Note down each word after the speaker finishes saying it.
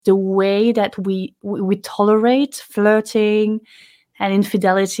the way that we tolerate flirting and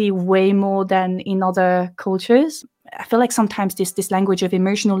infidelity way more than in other cultures. I feel like sometimes this language of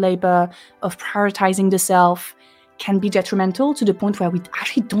emotional labor, of prioritizing the self, can be detrimental to the point where we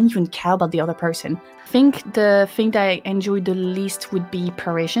actually don't even care about the other person. I think the thing that I enjoy the least would be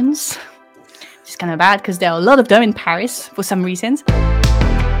Parisians. Which is kind of bad because there are a lot of them in Paris for some reasons.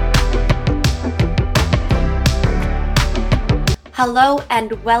 Hello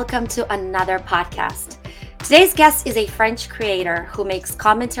and welcome to another podcast. Today's guest is a French creator who makes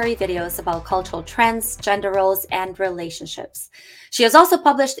commentary videos about cultural trends, gender roles, and relationships. She has also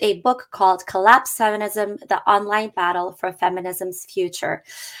published a book called Collapse Feminism, the Online Battle for Feminism's Future.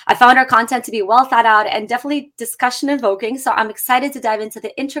 I found her content to be well thought out and definitely discussion evoking, so I'm excited to dive into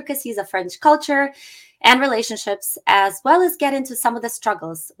the intricacies of French culture and relationships, as well as get into some of the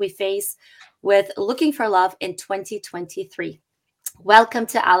struggles we face with looking for love in 2023. Welcome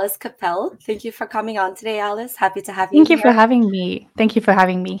to Alice Cappelle. Thank you for coming on today, Alice. Happy to have you Thank you here. for having me. Thank you for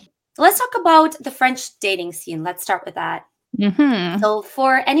having me. Let's talk about the French dating scene. Let's start with that. So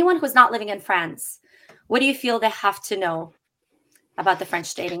for anyone who's not living in France, what do you feel they have to know about the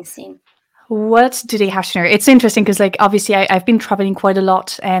French dating scene? What do they have to know? It's interesting because, obviously, I've been traveling quite a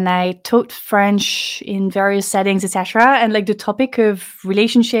lot, and I taught French in various settings, etc. And the topic of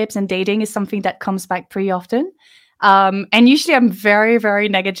relationships and dating is something that comes back pretty often. And usually, I'm very, very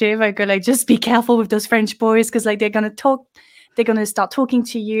negative. I go just be careful with those French boys because they're gonna start talking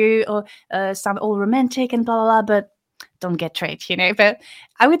to you or sound all romantic and blah blah blah. But don't get tricked, But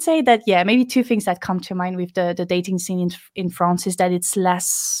I would say that maybe two things that come to mind with the dating scene in France is that it's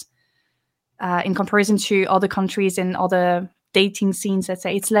less. In comparison to other countries and other dating scenes, let's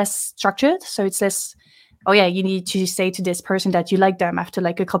say, it's less structured. So it's less, you need to say to this person that you like them after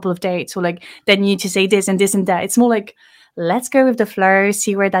a couple of dates, or then you need to say this and this and that. It's more let's go with the flow,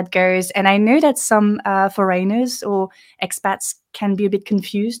 see where that goes. And I know that some foreigners or expats can be a bit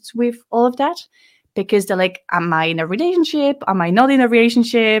confused with all of that because they're am I in a relationship? Am I not in a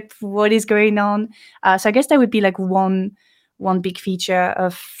relationship? What is going on? So I guess that would be one big feature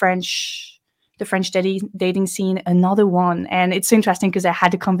of the French dating scene. Another one, and it's so interesting because I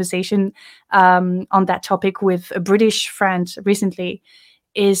had a conversation on that topic with a British friend recently,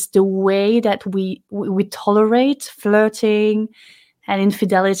 is the way that we tolerate flirting and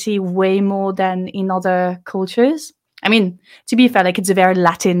infidelity way more than in other cultures. I mean, to be fair, it's a very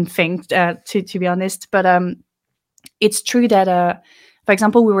Latin thing, to be honest, but it's true that, for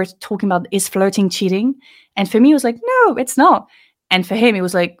example, we were talking about, is flirting cheating? And for me, it was no, it's not. And for him, it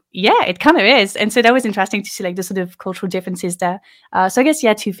was yeah, it kind of is. And so that was interesting to see the sort of cultural differences there. So I guess,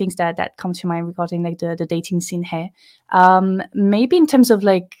 two things that come to mind regarding the dating scene here. Maybe in terms of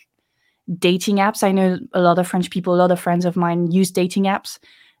dating apps, I know a lot of French people, a lot of friends of mine use dating apps.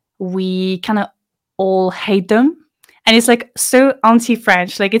 We kind of all hate them. And it's so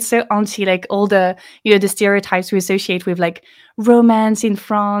anti-French, it's so anti all the the stereotypes we associate with romance in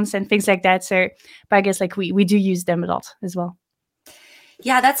France and things like that. So, but I guess we do use them a lot as well.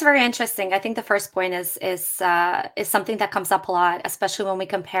 Yeah, that's very interesting. I think the first point is something that comes up a lot, especially when we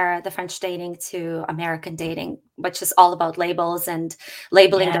compare the French dating to American dating, which is all about labels and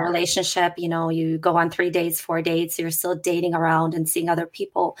labeling the relationship. You go on 3 dates, 4 dates, you're still dating around and seeing other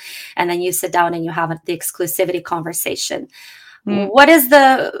people, and then you sit down and you have the exclusivity conversation. What is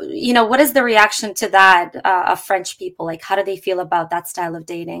the reaction to that of French people? How do they feel about that style of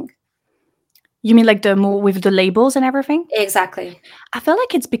dating? You mean the more with the labels and everything? Exactly. I feel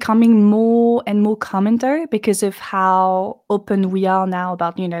it's becoming more and more common though, because of how open we are now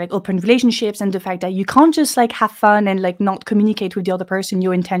about, open relationships and the fact that you can't just have fun and not communicate with the other person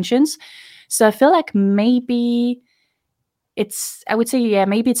your intentions. So I feel maybe I would say,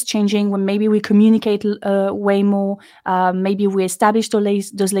 maybe it's changing when maybe we communicate way more. Maybe we establish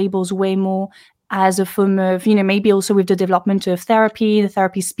those labels way more as a form of, maybe also with the development of the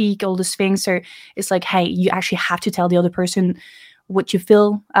therapy speak, all those things. So it's hey, you actually have to tell the other person what you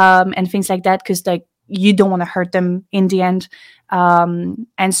feel and things like that, because you don't want to hurt them in the end. And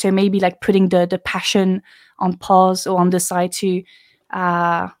so maybe putting the passion on pause or on the side to,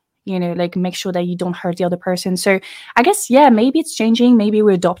 make sure that you don't hurt the other person. So I guess, maybe it's changing. Maybe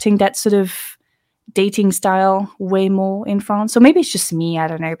we're adopting that sort of dating style way more in France. So maybe it's just me, I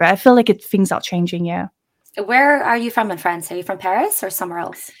don't know, but I feel things are changing. Where are you from in France? Are you from Paris or somewhere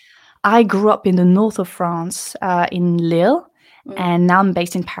else? I grew up in the north of France, in Lille, and now I'm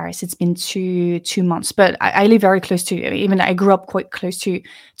based in Paris. It's been two months, but I live very close to, even I grew up quite close to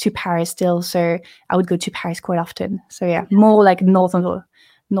Paris still, so I would go to Paris quite often. So more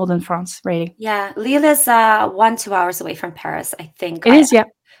northern France, really. Yeah, Lille is 1-2 hours away from Paris, I think. It is, yeah.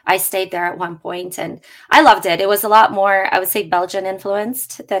 I stayed there at one point and I loved it. It was a lot more, I would say, Belgian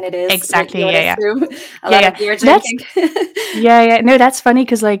influenced than it is what you Exactly. would Yeah, yeah. assume. A Yeah, lot yeah. of beer That's drinking. Yeah, yeah. No, that's funny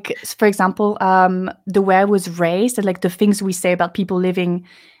because, like, for example, the way I was raised and like the things we say about people living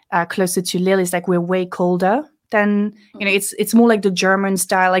closer to Lille is like we're way colder than it's more like the German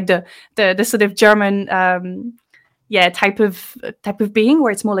style, like the sort of German yeah type of being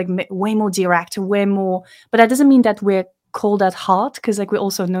where it's more like way more direct, way more. But that doesn't mean that we're cold at heart because like we're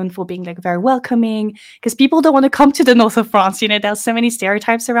also known for being like very welcoming because people don't want to come to the north of France. There's so many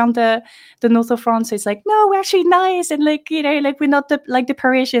stereotypes around the north of France. So it's like, no, we're actually nice and like like we're not the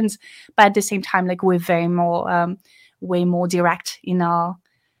Parisians, but at the same time like we're very more way more direct in our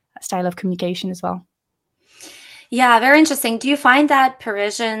style of communication as well. Yeah, very interesting. Do you find that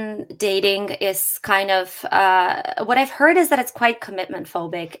Parisian dating is kind of what I've heard is that it's quite commitment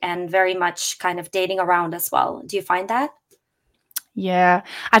phobic and very much kind of dating around as well. Do you find that? Yeah.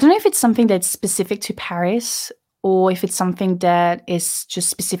 I don't know if it's something that's specific to Paris or if it's something that is just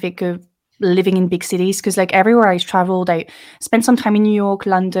specific of living in big cities. Because like everywhere I traveled, I spent some time in New York,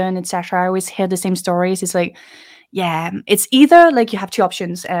 London, etc. I always hear the same stories. It's like, yeah, it's either like you have two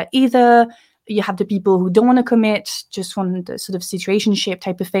options. Either you have the people who don't want to commit, just want the sort of situationship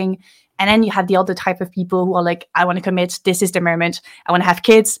type of thing. And then you have the other type of people who are like, I want to commit. This is the moment. I want to have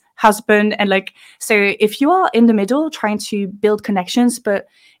kids, husband. And like, so if you are in the middle trying to build connections, but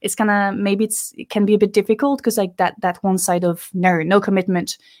it's gonna, maybe it can be a bit difficult because like that one side of no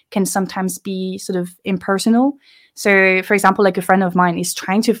commitment can sometimes be sort of impersonal. So for example, like a friend of mine is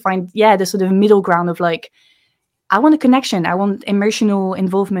trying to find, the sort of middle ground of like, I want a connection. I want emotional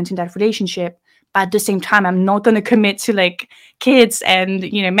involvement in that relationship. But at the same time, I'm not going to commit to like kids and,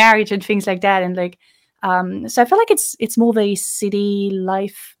 marriage and things like that. And like, so I feel like it's more of a city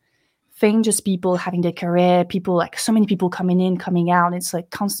life thing, just people having their career, people like so many people coming in, coming out. It's like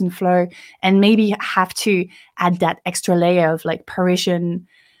constant flow and maybe have to add that extra layer of like Parisian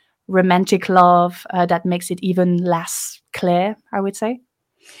romantic love that makes it even less clear, I would say.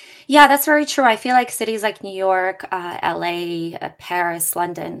 Yeah, that's very true. I feel like cities like New York, LA, Paris,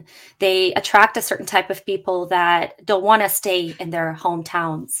 London, they attract a certain type of people that don't want to stay in their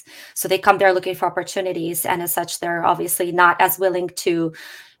hometowns. So they come there looking for opportunities. And as such, they're obviously not as willing to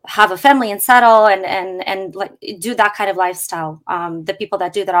have a family and settle and like do that kind of lifestyle. The people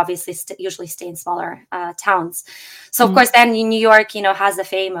that do that obviously usually stay in smaller towns. So of course, then New York, has the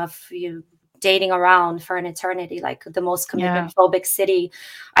fame of you dating around for an eternity, like the most Yeah. commitment phobic city,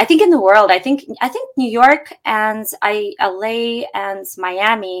 I think, in the world. I think New York and LA and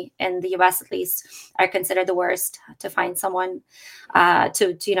Miami in the US at least are considered the worst to find someone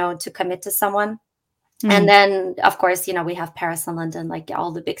to commit to someone. And then, of course, we have Paris and London, like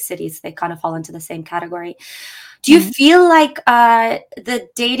all the big cities, they kind of fall into the same category. Do you feel like the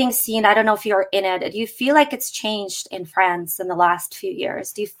dating scene, I don't know if you're in it, do you feel like it's changed in France in the last few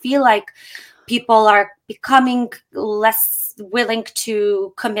years? Do you feel like people are becoming less willing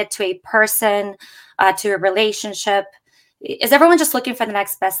to commit to a person, to a relationship? Is everyone just looking for the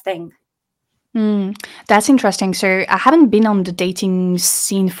next best thing? That's interesting. So I haven't been on the dating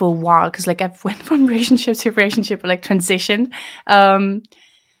scene for a while because like I've went from relationship to relationship, or, like transition. Um,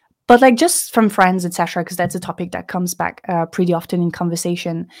 but like just from friends, etc. Because that's a topic that comes back pretty often in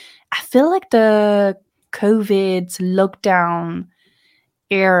conversation. I feel like the COVID lockdown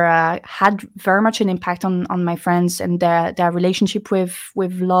era had very much an impact on my friends and their relationship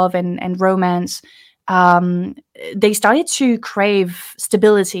with love and romance. um they started to crave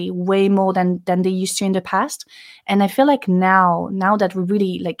stability way more than they used to in the past, and I feel like now that we're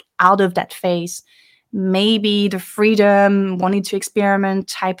really like out of that phase, maybe the freedom wanting to experiment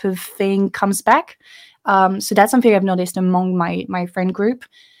type of thing comes back. So that's something I've noticed among my friend group.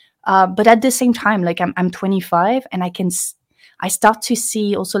 But at the same time, like I'm 25 and I start to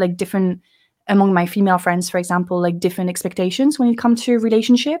see also like different among my female friends, for example, like different expectations when it comes to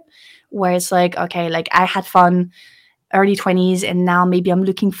relationship, where it's like, okay, like I had fun early 20s and now maybe I'm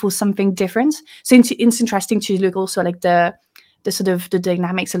looking for something different. So it's interesting to look also like the sort of the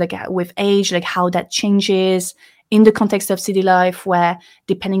dynamics of like with age, like how that changes in the context of city life, where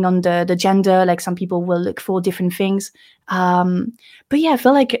depending on the gender, like some people will look for different things. But yeah, I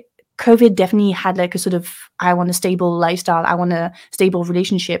feel like COVID definitely had like a sort of I want a stable lifestyle, I want a stable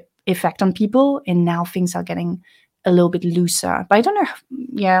relationship effect on people, and now things are getting a little bit looser. But I don't know,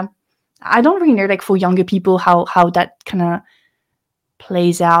 yeah, I don't really know like for younger people how that kind of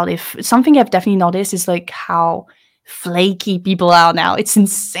plays out. If something I've definitely noticed is like how flaky people are now. It's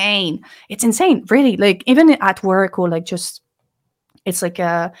insane. It's insane, really. Like even at work or like just it's like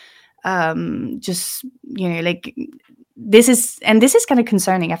a just like this is kind of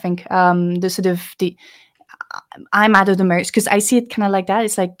concerning, I think. The sort of the I matter the most, because I see it kind of like that.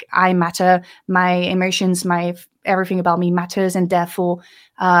 It's like I matter, my emotions, my everything about me matters, and therefore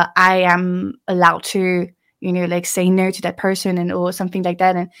I am allowed to, like say no to that person and or something like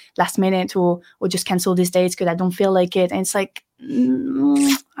that, and last minute, or just cancel these dates because I don't feel like it. And it's like, I don't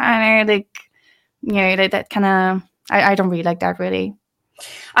know, like, that kind of, I don't really like that, really.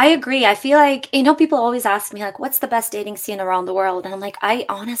 I agree. I feel like, people always ask me, like, what's the best dating scene around the world? And I'm like, I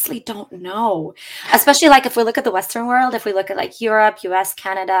honestly don't know. Especially like if we look at the Western world, if we look at like Europe, US,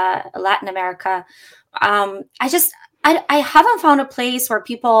 Canada, Latin America, I haven't found a place where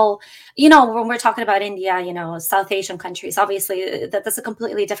people, when we're talking about India, South Asian countries, obviously that's a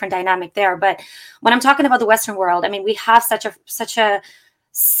completely different dynamic there. But when I'm talking about the Western world, I mean, we have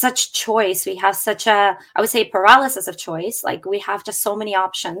such choice. We have such a, I would say, paralysis of choice. Like we have just so many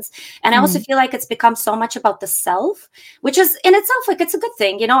options. And I also feel like it's become so much about the self, which is in itself, like, it's a good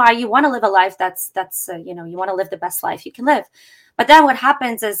thing. You want to live a life that's you want to live the best life you can live. But then what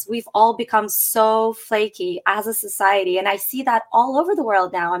happens is we've all become so flaky as a society. And I see that all over the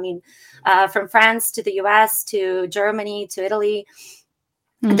world now. I mean, from France to the US to Germany to Italy,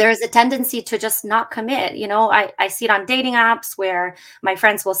 there's a tendency to just not commit. I see it on dating apps where my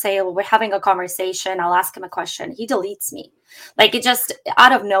friends will say, well, we're having a conversation. I'll ask him a question. He deletes me. Like, it just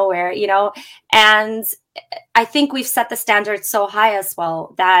out of nowhere, and I think we've set the standard so high as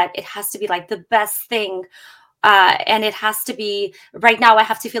well that it has to be like the best thing. And it has to be right now. I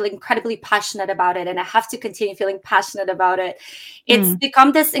have to feel incredibly passionate about it, and I have to continue feeling passionate about it. It's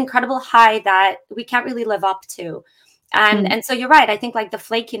become this incredible high that we can't really live up to. And so you're right. I think like the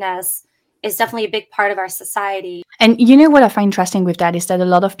flakiness is definitely a big part of our society. And what I find interesting with that is that a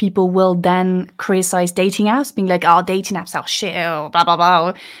lot of people will then criticize dating apps, being like, oh, dating apps are shit, oh, blah, blah,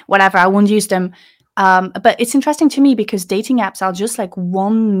 blah, whatever, I won't use them. But it's interesting to me because dating apps are just like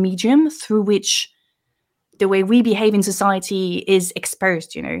one medium through which the way we behave in society is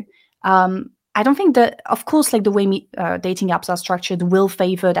exposed, I don't think that, of course, like the way dating apps are structured will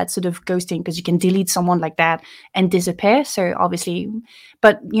favor that sort of ghosting, because you can delete someone like that and disappear. So obviously,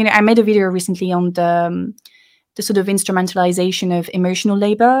 but I made a video recently on the sort of instrumentalization of emotional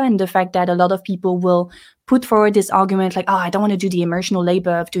labor, and the fact that a lot of people will put forward this argument like, oh, I don't want to do the emotional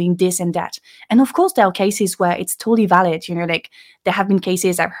labor of doing this and that. And of course, there are cases where it's totally valid. Like there have been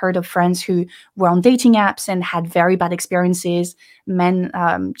cases I've heard of friends who were on dating apps and had very bad experiences, men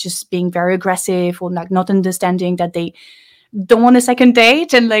just being very aggressive or like not understanding that they don't want a second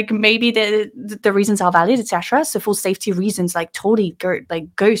date, and like maybe the reasons are valid, etc. So for safety reasons, like totally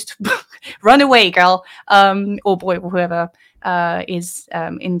ghost, run away, girl, or boy, or whoever is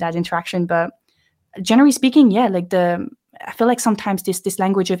in that interaction. But generally speaking, yeah, like I feel like sometimes this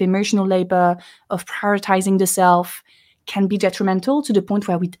language of emotional labor, of prioritizing the self, can be detrimental to the point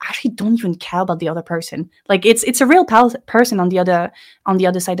where we actually don't even care about the other person. Like it's a real person on the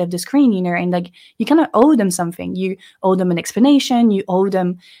other side of the screen, and like you kind of owe them something. You owe them an explanation. You owe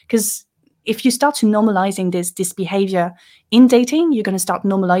them, because if you start to normalizing this behavior in dating, you're going to start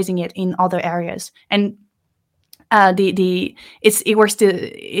normalizing it in other areas. And it works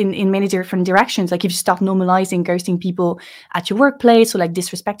in many different directions. Like if you start normalizing ghosting people at your workplace, or like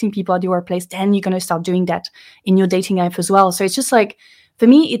disrespecting people at your workplace, then you're going to start doing that in your dating life as well. So it's just like, for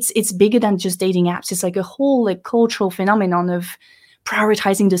me, it's bigger than just dating apps. It's like a whole like cultural phenomenon of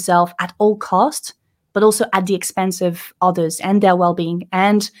prioritizing the self at all costs, but also at the expense of others and their well-being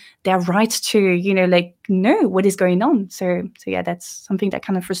and their right to like know what is going on. So yeah, that's something that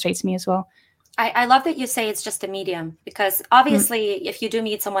kind of frustrates me as well. I love that you say it's just a medium, because obviously if you do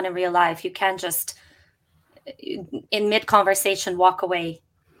meet someone in real life, you can't just in mid conversation walk away.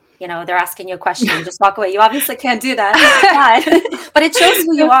 They're asking you a question, you just walk away. You obviously can't do that. But it shows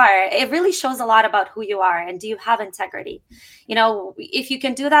who you are. It really shows a lot about who you are, and do you have integrity? If you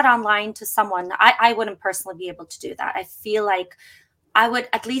can do that online to someone, I wouldn't personally be able to do that. I feel like I would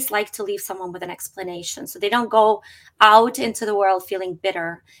at least like to leave someone with an explanation, so they don't go out into the world feeling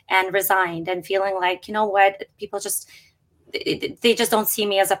bitter and resigned and feeling like, what, people just, they just don't see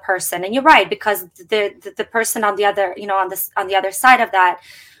me as a person. And you're right, because the person on the other, on the other side of that,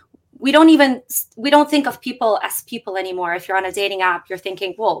 we don't think of people as people anymore. If you're on a dating app, you're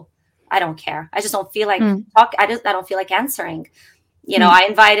thinking, whoa, I don't care. I just don't feel like talk. I don't feel like answering. I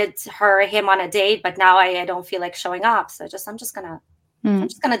invited him on a date, but now I don't feel like showing up. So I'm just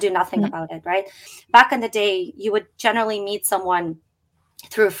gonna do nothing about it, right? Back in the day, you would generally meet someone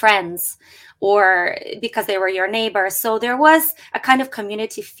through friends or because they were your neighbor. So there was a kind of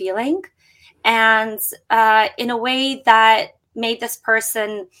community feeling, and in a way that made this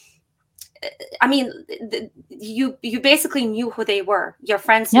person I mean, you basically knew who they were. Your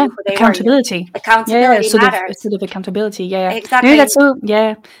friends Yeah, knew who they were. accountability. Yeah, Accountability matters. sort of accountability. Yeah, no, Exactly.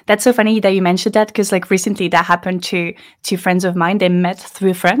 that's so funny that you mentioned that, because like recently that happened to friends of mine. They met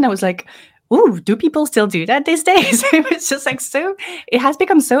through a friend. I was like, "Ooh, do people still do that these days?" It was just like so. It has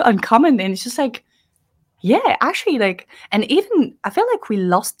become so uncommon, and it's just like, yeah, actually, like, and even I feel like we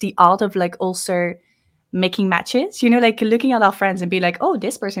lost the art of like also making matches, like looking at our friends and be like, oh,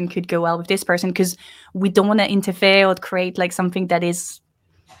 this person could go well with this person, because we don't want to interfere or create like something that is,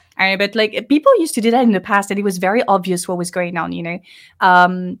 I don't know, but like people used to do that in the past and it was very obvious what was going on.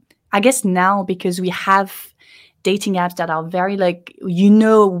 I guess now, because we have dating apps that are very like,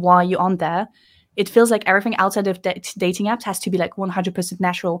 why you're on there, it feels like everything outside of dating apps has to be like 100%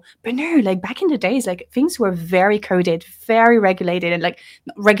 natural. But no, like back in the days, like things were very coded, very regulated, and like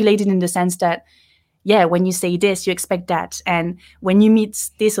regulated in the sense that, yeah, when you say this, you expect that. And when you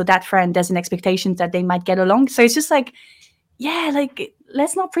meet this or that friend, there's an expectation that they might get along. So it's just like, yeah, like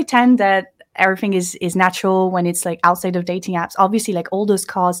let's not pretend that everything is natural when it's like outside of dating apps. Obviously, like all those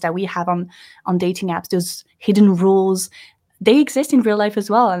cards that we have on dating apps, those hidden rules, they exist in real life as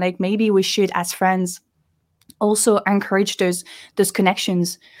well. And like maybe we should, as friends, also encourage those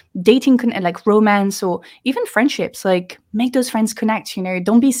connections, and like romance or even friendships. Like make those friends connect.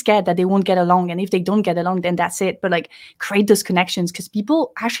 Don't be scared that they won't get along, and if they don't get along, then that's it. But like create those connections, because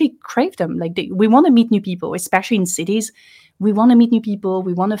people actually crave them. Like we want to meet new people, especially in cities. We want to meet new people.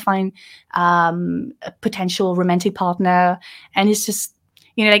 We want to find a potential romantic partner. And it's just,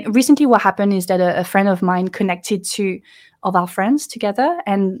 like recently what happened is that a friend of mine connected two of our friends together,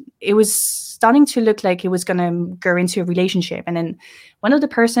 and it was starting to look like it was going to go into a relationship. And then one of the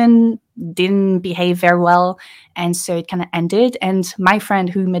person didn't behave very well, and so it kind of ended. And my friend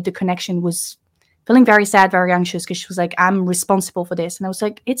who made the connection was feeling very sad, very anxious, because she was like, I'm responsible for this. And I was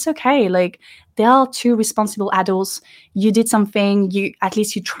like, it's okay. Like, they are two responsible adults. You did something, at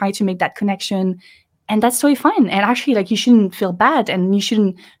least you try to make that connection, and that's totally fine. And actually, like, you shouldn't feel bad, and you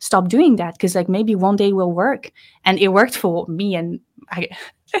shouldn't stop doing that, because like maybe one day will work. And it worked for me, and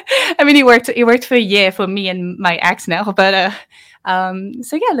I mean, it worked for a year for me and my ex now. But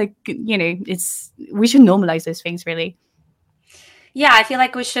so yeah, like, we should normalize those things, really. Yeah, I feel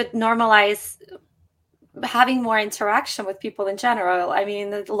like we should normalize having more interaction with people in general. I mean,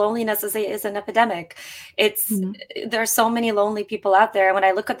 the loneliness is an epidemic. There's so many lonely people out there. When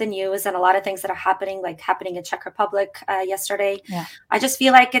I look at the news and a lot of things that are happening, like happening in Czech Republic yesterday, Yeah. I just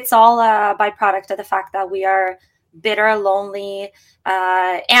feel like it's all a byproduct of the fact that we are bitter, lonely,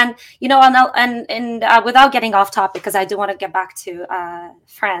 and without getting off topic, because I do want to get back to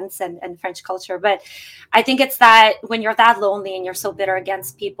France and French culture, but I think it's that when you're that lonely and you're so bitter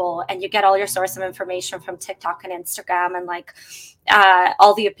against people, and you get all your source of information from TikTok and Instagram, and like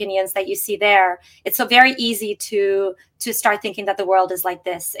all the opinions that you see there, it's so very easy to start thinking that the world is like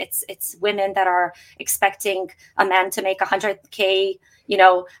this. It's women that are expecting a man to make 100K,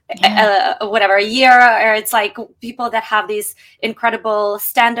 whatever, a year, or it's like people that have these incredible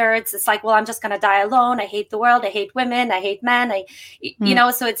standards. It's like, well, I'm just going to die alone. I hate the world. I hate women. I hate men.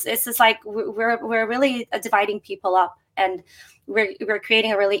 So it's just like we're really dividing people up, and we're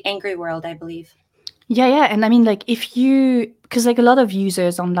creating a really angry world, I believe. Yeah. And I mean, like, because like a lot of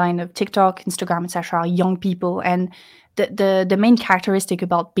users online of TikTok, Instagram, etc., are young people, and the main characteristic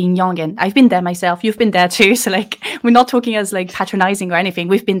about being young, and I've been there myself, you've been there too, so like we're not talking as like patronizing or anything,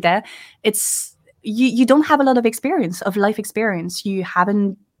 we've been there. It's you don't have a lot of life experience. You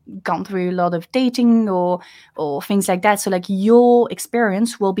haven't gone through a lot of dating or things like that. So like your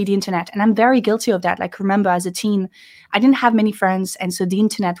experience will be the internet, and I'm very guilty of that. Like, remember, as a teen, I didn't have many friends, and so the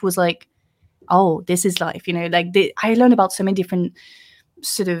internet was like, oh, this is life. Like I learned about so many different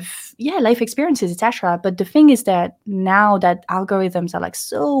sort of life experiences, etc. But the thing is that now that algorithms are like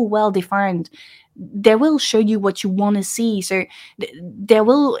so well defined, they will show you what you want to see. So they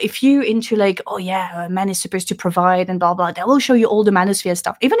will, if you into like, oh yeah, a man is supposed to provide and blah blah, they will show you all the manosphere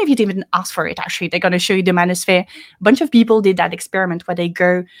stuff, even if you didn't even ask for it. Actually, they're going to show you the manosphere. A bunch of people did that experiment where they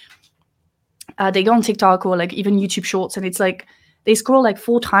go on TikTok or like even YouTube Shorts, and it's like they scroll like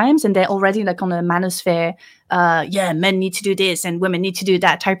 4 times and they're already like on a manosphere. Men need to do this and women need to do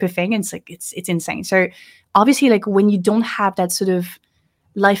that type of thing. And it's like it's insane. So obviously, like when you don't have that sort of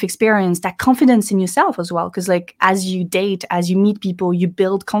life experience, that confidence in yourself as well, because like as you date, as you meet people, you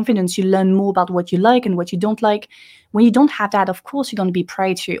build confidence, you learn more about what you like and what you don't like. When you don't have that, of course you're going to be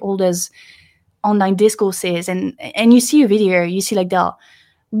prey to all those online discourses, and you see a video, you see like there are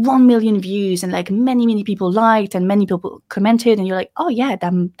 1 million views and like many people liked and many people commented, and you're like, oh yeah,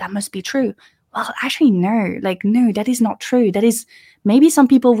 that must be true. well, actually, no, like, no, that is not true. That is, maybe some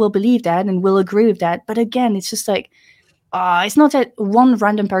people will believe that and will agree with that. But again, it's just like, it's not that one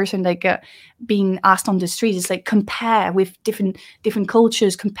random person like being asked on the street. It's like compare with different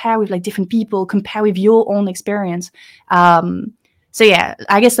cultures, compare with like different people, compare with your own experience. So yeah,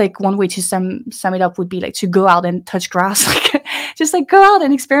 I guess like one way to sum it up would be like to go out and touch grass, like just like go out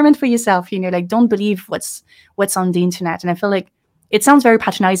and experiment for yourself. Like don't believe what's on the internet. And I feel like it sounds very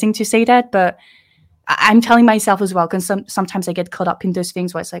patronizing to say that, but I'm telling myself as well, because sometimes I get caught up in those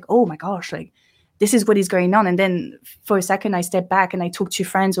things where it's like, oh my gosh, like this is what is going on. And then for a second, I step back and I talk to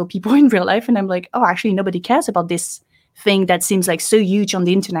friends or people in real life, and I'm like, oh, actually, nobody cares about this thing that seems like so huge on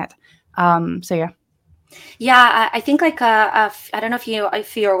the internet. So yeah. Yeah, I think like I don't know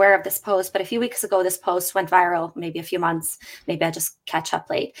if you're aware of this post, but a few weeks ago, this post went viral. Maybe a few months. Maybe I just catch up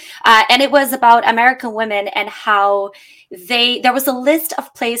late. And it was about American women and how there was a list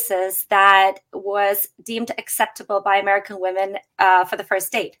of places that was deemed acceptable by American women for the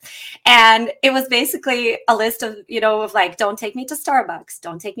first date, and it was basically a list of of like, don't take me to Starbucks,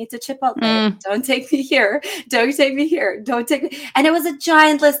 don't take me to Chipotle, don't take me here, don't take me here, don't take me. And it was a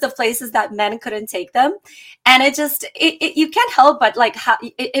giant list of places that men couldn't take them. And it just you can't help but like how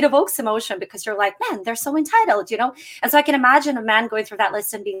it evokes emotion, because you're like, man, they're so entitled. And so I can imagine a man going through that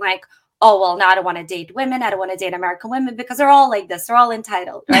list and being like, oh, well, now I don't want to date women, I don't want to date American women because they're all like this, they're all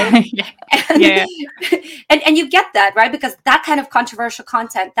entitled, right? Yeah. And, Yeah. and you get that, right? Because that kind of controversial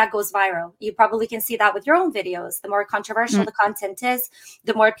content that goes viral. You probably can see that with your own videos. The more controversial the content is,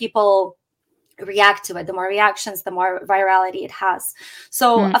 the more people react to it, the more reactions, the more virality it has.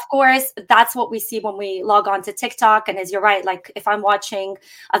 So of course, that's what we see when we log on to TikTok. And as you're right, like if I'm watching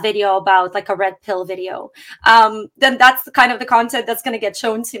a video about like a red pill video, then that's the kind of the content that's going to get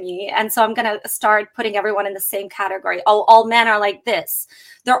shown to me. And so I'm going to start putting everyone in the same category. Oh, all men are like this.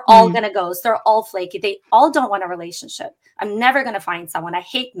 They're all going to ghost. They're all flaky. They all don't want a relationship. I'm never going to find someone. I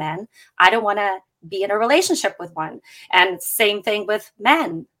hate men. I don't want to be in a relationship with one. And same thing with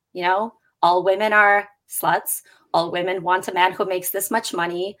men, all women are sluts. All women want a man who makes this much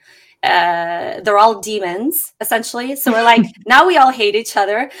money. They're all demons, essentially. So we're like, now we all hate each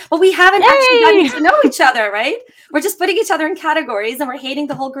other, but we haven't actually gotten to know each other, right? We're just putting each other in categories and we're hating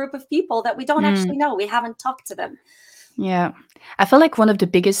the whole group of people that we don't actually know. We haven't talked to them. Yeah. I feel like one of the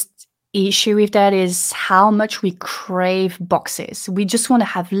biggest issue with that is how much we crave boxes. We just want to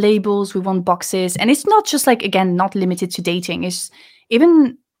have labels. We want boxes. And it's not just like, again, not limited to dating. It's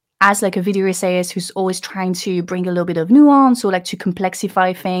even as like a video essayist who's always trying to bring a little bit of nuance or like to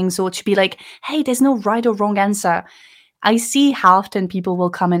complexify things or to be like, hey, there's no right or wrong answer. I see how often people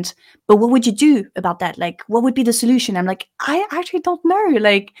will comment, but what would you do about that? Like, what would be the solution? I'm like, I actually don't know.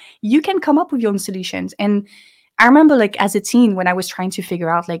 Like, you can come up with your own solutions. And I remember like as a teen when I was trying to figure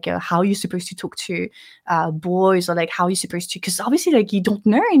out like how you're supposed to talk to boys or like how you're supposed to, because obviously like you don't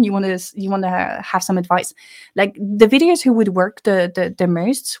know and you want to have some advice. Like the videos who would work the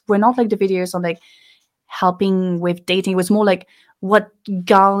most were not like the videos on like helping with dating. It was more like what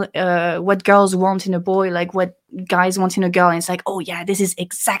girls want in a boy, like what guys want in a girl. And it's like, oh yeah, this is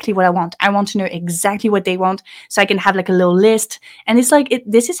exactly what I want. I want to know exactly what they want so I can have like a little list. And it's like,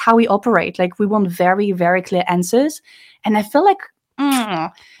 this is how we operate. Like we want very, very clear answers. And I feel like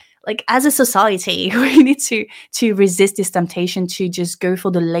as a society, we need to resist this temptation to just go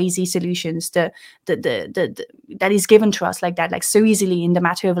for the lazy solutions, the that is given to us like that, like so easily in the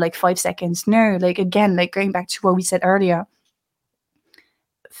matter of like 5 seconds. No, like again, like going back to what we said earlier,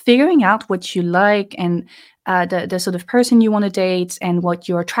 figuring out what you like and the sort of person you want to date and what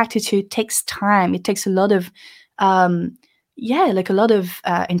you're attracted to takes time. It takes a lot of like a lot of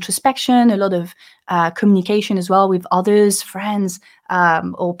introspection, a lot of communication as well with others, friends,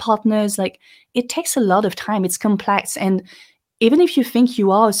 or partners. Like it takes a lot of time. It's complex. And even if you think you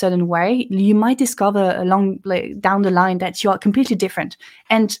are a certain way, you might discover down the line that you are completely different.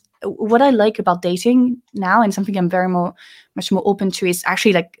 And what I like about dating now, and something I'm much more open to, is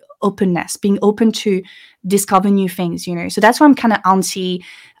actually like openness, being open to discover new things, So that's why I'm kind of anti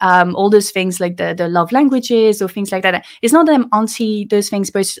all those things like the love languages or things like that. It's not that I'm anti those things,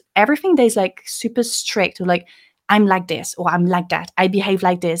 but it's everything that is like super strict or like, I'm like this or I'm like that. I behave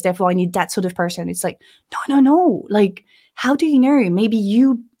like this, therefore I need that sort of person. It's like, no. Like, how do you know? Maybe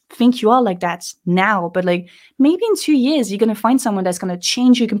you think you are like that now, but like maybe in 2 years you're going to find someone that's going to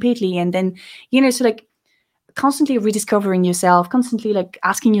change you completely. And then, so like constantly rediscovering yourself, constantly like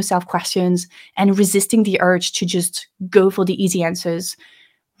asking yourself questions and resisting the urge to just go for the easy answers,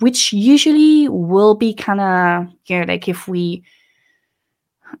 which usually will be kind of, like if we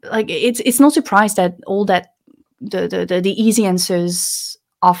like, it's no surprise that all that the easy answers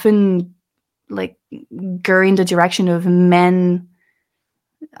often like go in the direction of men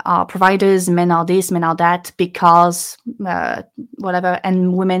are providers, men are this, men are that, because whatever,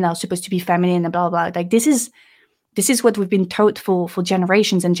 and women are supposed to be feminine and blah blah. Like this is what we've been taught for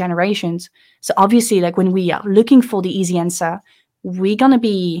generations and generations. So obviously, like when we are looking for the easy answer, we're gonna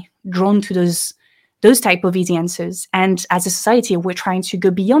be drawn to those type of easy answers. And as a society, we're trying to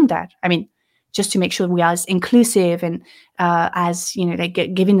go beyond that. I mean, just to make sure we are as inclusive and as like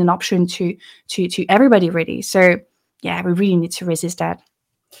giving an option to everybody, really. So yeah, we really need to resist that.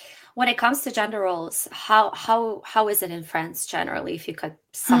 When it comes to gender roles, how is it in France generally, if you could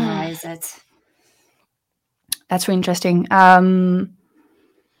summarize it? That's really interesting.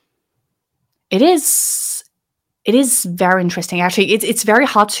 It is very interesting. Actually, it's very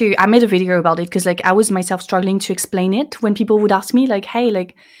hard to. I made a video about it because like I was myself struggling to explain it when people would ask me like, "Hey,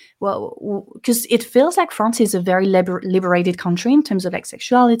 like, well," because it feels like France is a very liberated country in terms of like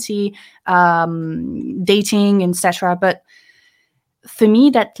sexuality, dating, etc. But for me,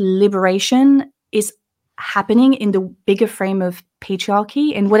 that liberation is happening in the bigger frame of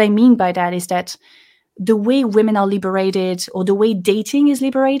patriarchy. And what I mean by that is that the way women are liberated or the way dating is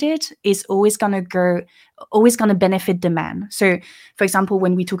liberated is always going to benefit the man. So for example,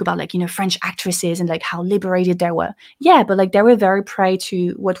 when we talk about like, French actresses and like how liberated they were. Yeah, but like they were very prey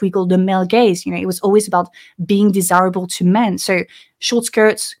to what we call the male gaze. It was always about being desirable to men. So short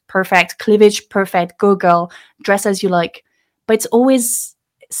skirts, perfect. Cleavage, perfect. Go girl. Dress as you like. But it's always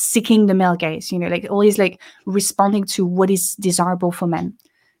seeking the male gaze, like always like responding to what is desirable for men.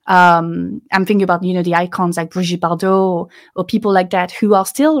 I'm thinking about, the icons like Brigitte Bardot or people like that who are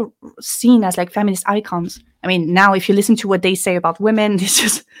still seen as like feminist icons. I mean, now if you listen to what they say about women, it's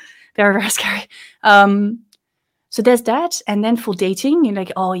just very, very scary. So there's that. And then for dating, you're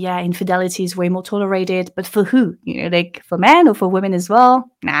like, oh yeah, infidelity is way more tolerated. But for who? Like for men or for women as well?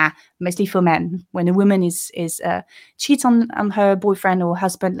 Nah, mostly for men. When a woman is cheats on her boyfriend or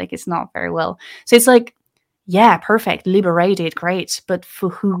husband, like it's not very well. So it's like, yeah, perfect, liberated, great. But for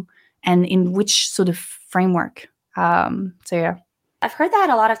who and in which sort of framework? So yeah. I've heard that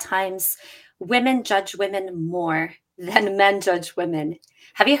a lot of times women judge women more than men judge women.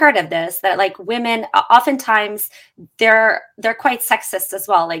 Have you heard of this? That like women, oftentimes they're quite sexist as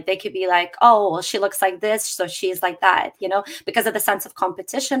well. Like they could be like, oh, well, she looks like this, so she's like that, because of the sense of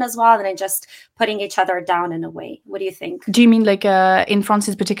competition as well, and then just putting each other down in a way. What do you think? Do you mean like in France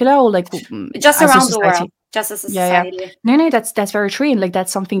in particular, or like just around the world? Just as a society. Yeah. No, that's very true, and like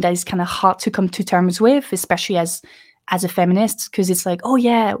that's something that is kind of hard to come to terms with, especially as a feminist, because it's like, oh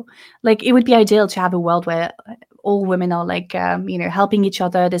yeah, like it would be ideal to have a world where all women are like, helping each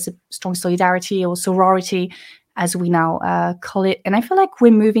other. There's a strong solidarity or sorority, as we now call it. And I feel like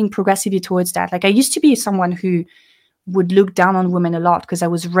we're moving progressively towards that. Like I used to be someone who would look down on women a lot because I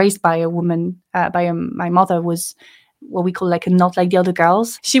was raised by a woman, my mother was what we call like a not like the other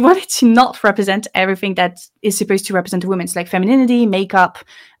girls. She wanted to not represent everything that is supposed to represent a woman. It's like femininity, makeup,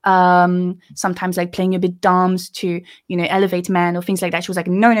 sometimes like playing a bit dumb to, elevate men or things like that. She was like,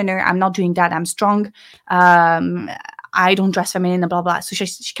 no, I'm not doing that. I'm strong. I don't dress feminine and blah, blah. So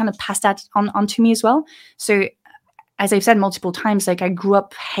she kind of passed that on to me as well. So as I've said multiple times, like I grew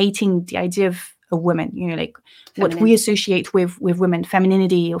up hating the idea of a woman, like feminine. What we associate with women,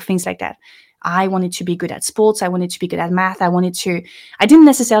 femininity or things like that. I wanted to be good at sports. I wanted to be good at math. I didn't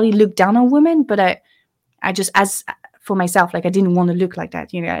necessarily look down on women, but I just, as for myself, like I didn't want to look like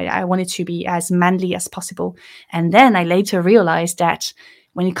that. I wanted to be as manly as possible. And then I later realized that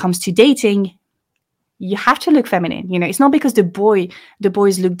when it comes to dating, you have to look feminine. It's not because the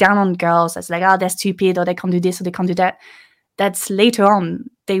boys look down on girls as like, oh, they're stupid or they can't do this or they can't do that. That's later on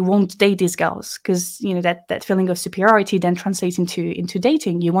they won't date these girls because that feeling of superiority then translates into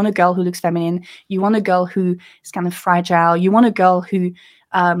dating. You want a girl who looks feminine. You want a girl who is kind of fragile. You want a girl who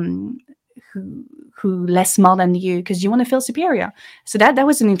less smart than you because you want to feel superior. So that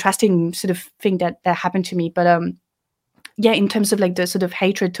was an interesting sort of thing that happened to me. But yeah, in terms of like the sort of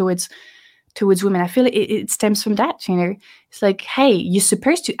hatred towards women, I feel it stems from that. It's like, hey, you're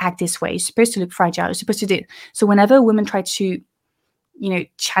supposed to act this way. You're supposed to look fragile. You're supposed to do it. So whenever women try to,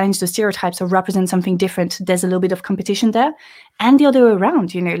 challenge the stereotypes or represent something different, there's a little bit of competition there. And the other way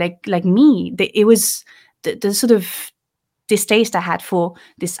around, like me, it was the sort of distaste I had for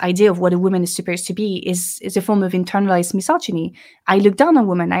this idea of what a woman is supposed to be is a form of internalized misogyny. I looked down on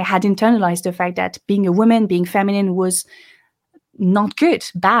women. I had internalized the fact that being a woman, being feminine was not good,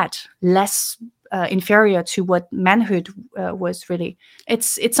 bad, less inferior to what manhood was really.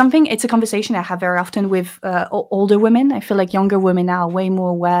 It's a conversation I have very often with older women. I feel like younger women are way more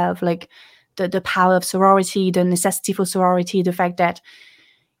aware of like the power of sorority, the necessity for sorority, the fact that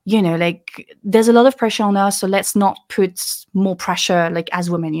like there's a lot of pressure on us, so let's not put more pressure like as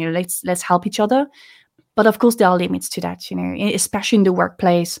women, let's help each other. But of course there are limits to that, especially in the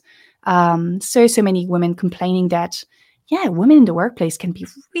workplace. So many women complaining that, yeah, women in the workplace can be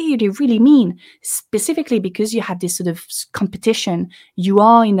really, really mean, specifically because you have this sort of competition. You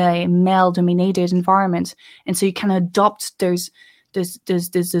are in a male dominated environment, and so you can adopt those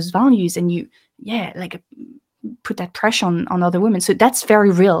values, and you, yeah, like put that pressure on other women. So that's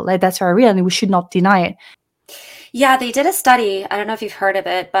very real. Like, that's very real, and we should not deny it. Yeah, they did a study. I don't know if you've heard of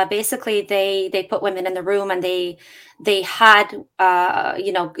it, but basically they put women in the room and they had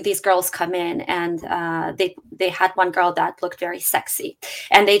these girls come in, and they had one girl that looked very sexy,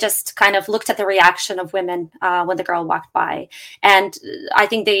 and they just kind of looked at the reaction of women when the girl walked by. And I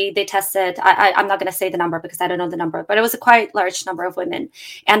think they tested, I'm not going to say the number because I don't know the number, but it was a quite large number of women,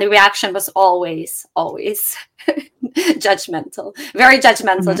 and the reaction was always judgmental, very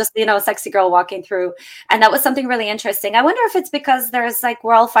judgmental. Mhm. Just, a sexy girl walking through. And that was something really interesting. I wonder if it's because there's like,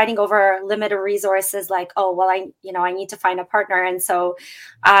 we're all fighting over limited resources, like, oh, well, I need to find a partner, and so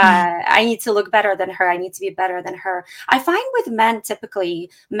I need to look better than her, I need to be better than her. I find with men, typically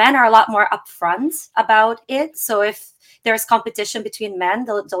men are a lot more upfront about it. So if there's competition between men,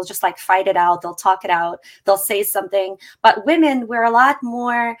 they'll just like fight it out, they'll talk it out, they'll say something. But women, we're a lot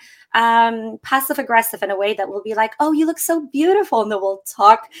more passive aggressive in a way that will be like, oh, you look so beautiful, and then we'll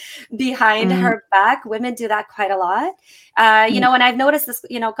talk behind her back. Women do that quite a lot. And I've noticed this,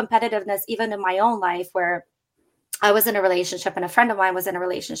 competitiveness even in my own life, where I was in a relationship and a friend of mine was in a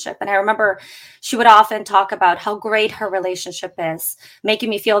relationship. And I remember she would often talk about how great her relationship is, making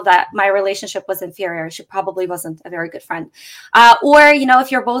me feel that my relationship was inferior. She probably wasn't a very good friend. Or,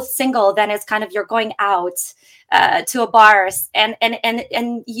 if you're both single, then it's kind of, you're going out to a bar,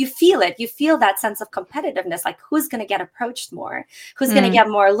 and you feel it. You feel that sense of competitiveness, like who's going to get approached more, who's going to get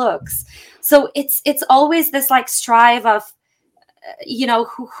more looks. So it's always this like strive of,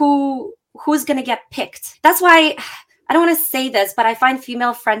 who's going to get picked. That's why I don't want to say this, but I find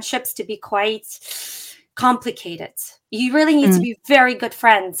female friendships to be quite complicated. You really need to be very good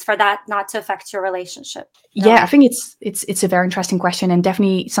friends for that not to affect your relationship. Yeah, I think it's a very interesting question, and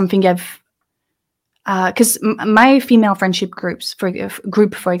definitely something I've because my female friendship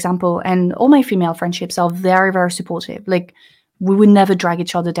for example, and all my female friendships are very, very supportive. Like, we would never drag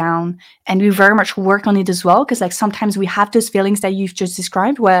each other down, and we very much work on it as well. Because like sometimes we have those feelings that you've just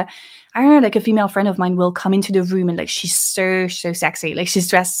described, where I don't know, like a female friend of mine will come into the room and like she's so sexy, like she's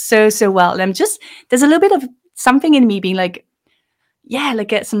dressed so well, and there's a little bit of something in me being like, yeah, like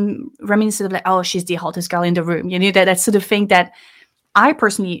get some reminiscence of like, oh, she's the hottest girl in the room, that sort of thing that I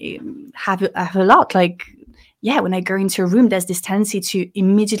personally have a lot. Like, yeah, when I go into a room, there's this tendency to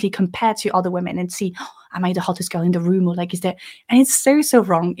immediately compare to other women and see, oh, am I the hottest girl in the room? Or like, is there, and it's so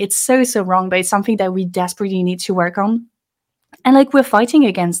wrong. It's so wrong, but it's something that we desperately need to work on. And like, we're fighting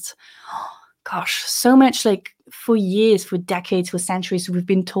against, gosh, so much. Like, for years, for decades, for centuries, we've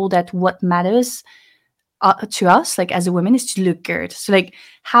been told that what matters to us, like as a woman, is to look good. So like,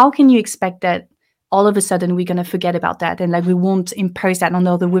 how can you expect that all of a sudden we're going to forget about that, and like we won't impose that on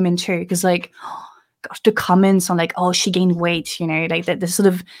other women too? Because like, gosh, the comments on like, oh, she gained weight, like the sort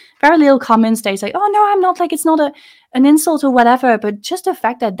of very little comments that is like, oh no, I'm not, like, it's not an insult or whatever, but just the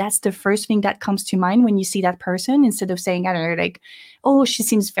fact that that's the first thing that comes to mind when you see that person, instead of saying, I don't know, like, oh, she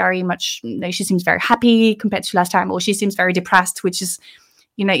seems very happy compared to last time, or she seems very depressed, which is,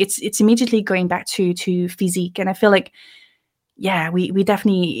 it's immediately going back to physique. And I feel like, yeah, we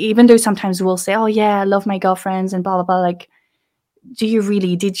definitely, even though sometimes we'll say, oh yeah, I love my girlfriends and blah blah blah, like, did you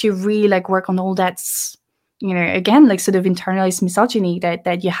really like work on all that, again, like sort of internalized misogyny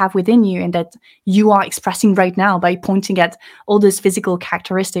that you have within you, and that you are expressing right now by pointing at all those physical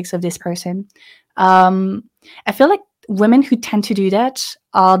characteristics of this person? I feel like women who tend to do that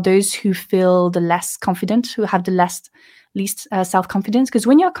are those who feel the less confident, who have the least self-confidence. Because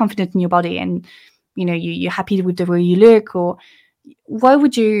when you're confident in your body, and you're happy with the way you look, or why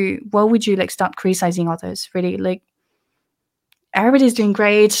would you like start criticizing others, really? Like, everybody's doing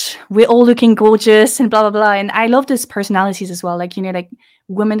great, we're all looking gorgeous and blah blah blah. And I love those personalities as well, like, like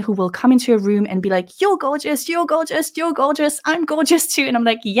women who will come into a room and be like, you're gorgeous, you're gorgeous, you're gorgeous, I'm gorgeous too. And I'm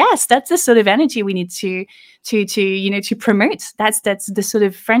like, yes, that's the sort of energy we need to promote. That's the sort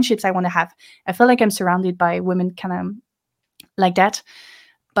of friendships I want to have. I feel like I'm surrounded by women kind of like that.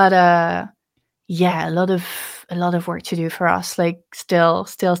 But yeah, a lot of work to do for us, like still.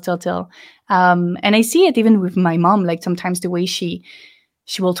 And I see it even with my mom, like sometimes the way she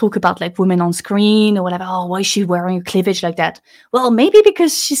will talk about like women on screen or whatever. Oh, why is she wearing a cleavage like that? Well, maybe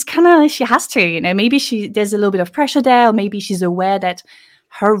because she has to, maybe there's a little bit of pressure there, or maybe she's aware that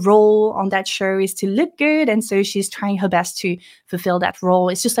her role on that show is to look good, and so she's trying her best to fulfill that role.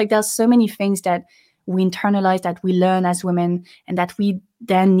 It's just like there's so many things that we internalize, that we learn as women, and that we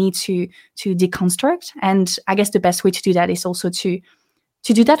then need to deconstruct. And I guess the best way to do that is also to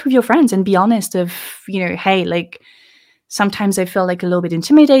do that with your friends and be honest of, hey, like, sometimes I feel like a little bit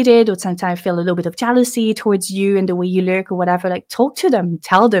intimidated, or sometimes I feel a little bit of jealousy towards you and the way you look or whatever. Like, talk to them,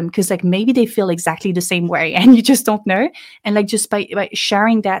 tell them, because like maybe they feel exactly the same way and you just don't know. And like just by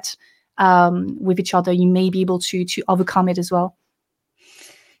sharing that with each other, you may be able to overcome it as well.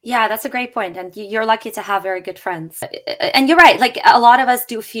 Yeah, that's a great point. And you're lucky to have very good friends. And you're right. Like, a lot of us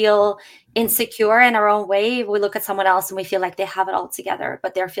do feel insecure in our own way. We look at someone else and we feel like they have it all together,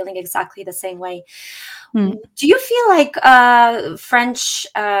 but they're feeling exactly the same way. Do you feel like French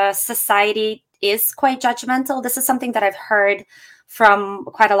society is quite judgmental? This is something that I've heard from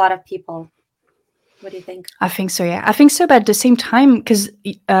quite a lot of people. What do you think? I think so, yeah. I think so, but at the same time, because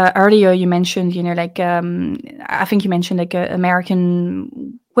earlier you mentioned, like, I think you mentioned like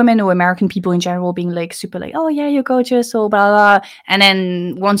American women or American people in general being like super like, oh yeah, you're gorgeous, or blah, blah, blah. And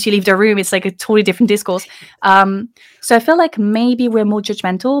then once you leave the room, it's like a totally different discourse. So I feel like maybe we're more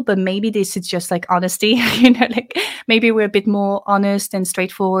judgmental, but maybe this is just like honesty, like maybe we're a bit more honest and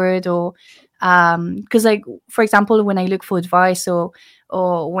straightforward, or because like, for example, when I look for advice, or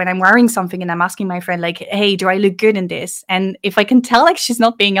when I'm wearing something and I'm asking my friend like, hey, do I look good in this? And if I can tell like she's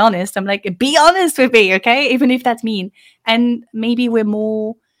not being honest, I'm like, be honest with me, okay? Even if that's mean. And maybe we're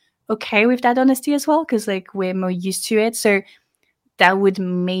more okay with that honesty as well, because like we're more used to it. So that would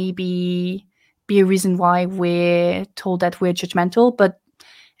maybe be a reason why we're told that we're judgmental. But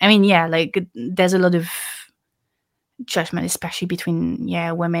I mean, yeah, like there's a lot of judgment, especially between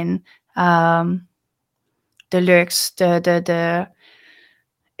women. The looks, the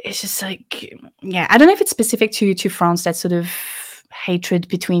it's just like, I don't know if it's specific to France, that sort of hatred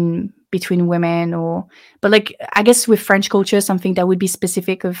between women, but like I guess with French culture, something that would be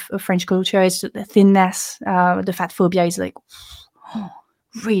specific of French culture is the thinness. The fat phobia is like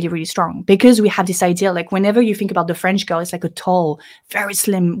really, really strong, because we have this idea like whenever you think about the French girl, it's like a tall, very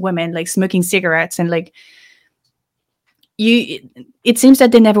slim woman like smoking cigarettes, and like it seems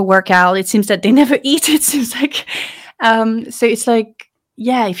that they never work out. It seems that they never eat. It seems like so it's like,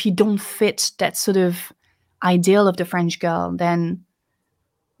 if you don't fit that sort of ideal of the French girl, then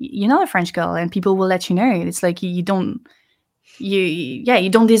you're not a French girl, and people will let you know. It's like you don't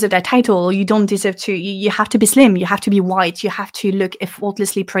deserve that title, or you don't deserve to. You have to be slim. You have to be white. You have to look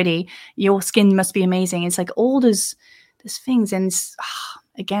effortlessly pretty. Your skin must be amazing. It's like all those things, and it's,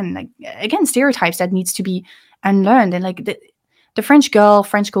 again stereotypes that needs to be unlearned. And like the French girl,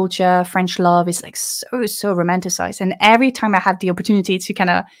 French culture, French love is like so romanticized. And every time I have the opportunity to kind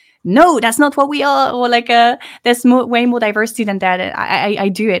of, no, that's not what we are, or like there's way more diversity than that, I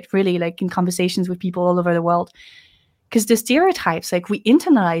do it really, like in conversations with people all over the world, because the stereotypes, like we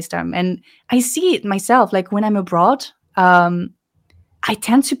internalize them. And I see it myself, like when I'm abroad, I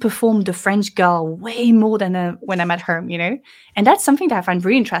tend to perform the French girl way more than when I'm at home, and that's something that I find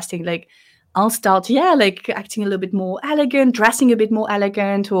really interesting. Like I'll start, like acting a little bit more elegant, dressing a bit more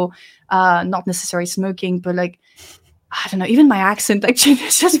elegant, or not necessarily smoking, but like, I don't know, even my accent, like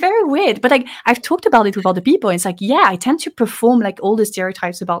it's just very weird. But like I've talked about it with other people. And it's like, I tend to perform like all the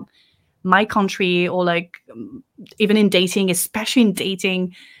stereotypes about my country, or like even in dating, especially in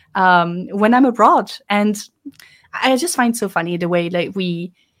dating, when I'm abroad. And I just find it so funny the way like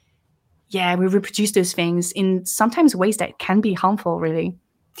we reproduce those things in sometimes ways that can be harmful, really.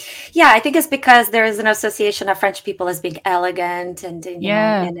 Yeah, I think it's because there is an association of French people as being elegant and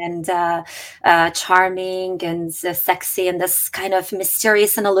charming and sexy in this kind of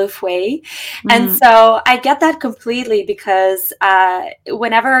mysterious and aloof way. And so I get that completely, because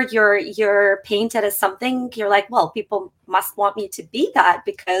whenever you're painted as something, you're like, well, people must want me to be that,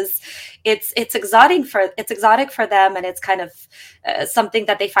 because it's exotic for them, and it's kind of something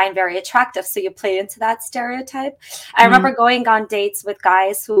that they find very attractive. So you play into that stereotype. I remember going on dates with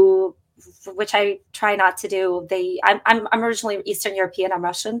guys who, which I try not to do. I'm originally Eastern European. I'm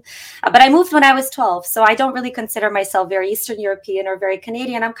Russian, but I moved when I was 12, so I don't really consider myself very Eastern European or very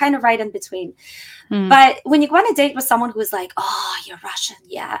Canadian. I'm kind of right in between. But when you go on a date with someone who's like, "Oh, you're Russian,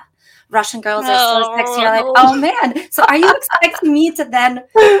 yeah." Russian girls are so sexy. You're like, oh man. So are you expecting me to then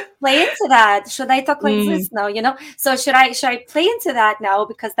play into that? Should I talk like this? No, So should I play into that now,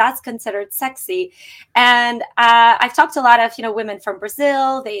 because that's considered sexy? And I've talked to a lot of women from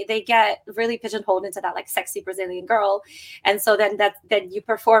Brazil. They get really pigeonholed into that like sexy Brazilian girl, and so then you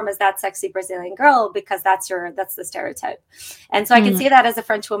perform as that sexy Brazilian girl, because that's the stereotype. And so I can see that as a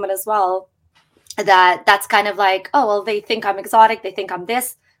French woman as well. that's kind of like, oh well, they think I'm exotic, they think I'm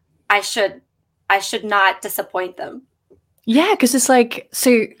this. I should not disappoint them. Yeah, because it's like,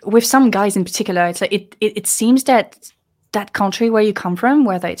 so with some guys in particular, it's like it seems that that country where you come from,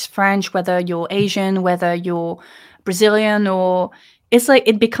 whether it's French, whether you're Asian, whether you're Brazilian, or it's like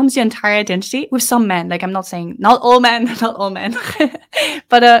it becomes your entire identity. With some men, like I'm not saying not all men, not all men,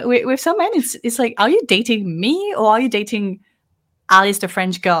 but with some men, it's like, are you dating me or are you dating Alice, the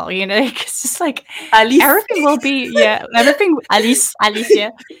French girl? You know, it's just like Alice. everything will be, yeah, everything Alice,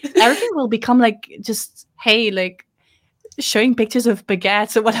 yeah, everything will become like just, hey, like showing pictures of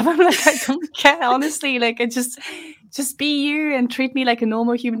baguettes or whatever. I'm like, I don't care, honestly. Like, it just be you and treat me like a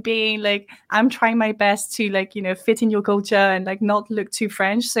normal human being. Like, I'm trying my best to, like, you know, fit in your culture and like not look too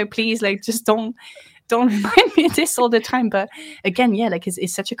French. So please, like, just don't remind me of this all the time. But again, yeah, like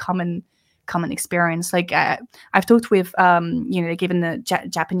it's such a common experience. Like I've talked with you know, like even the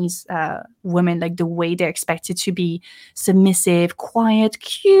Japanese women, like the way they're expected to be submissive, quiet,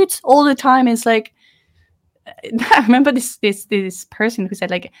 cute all the time. It's like, I remember this person who said,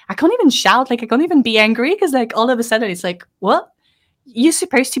 like, I can't even shout, like I can't even be angry, because like all of a sudden it's like, what? You're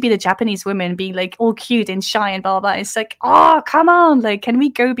supposed to be the Japanese women being like all cute and shy and blah blah. It's like, oh come on, like can we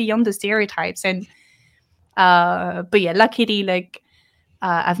go beyond the stereotypes? And but yeah, luckily, like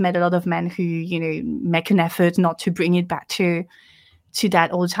I've met a lot of men who, you know, make an effort not to bring it back to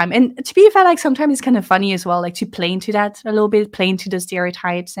that all the time. And to be fair, like sometimes it's kind of funny as well, like to play into that a little bit, play into the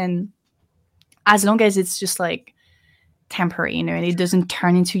stereotypes, and as long as it's just like temporary, you know, and it doesn't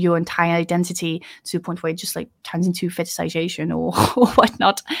turn into your entire identity to the point where it just like turns into fetishization or, or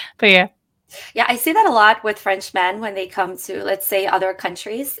whatnot. But yeah. Yeah, I see that a lot with French men when they come to, let's say, other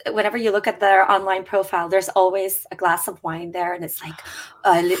countries. Whenever you look at their online profile, there's always a glass of wine there, and it's like,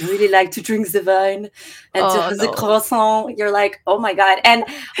 I really like to drink the wine and to have the croissant. You're like, oh my god! And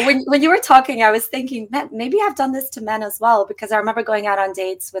when you were talking, I was thinking, man, maybe I've done this to men as well, because I remember going out on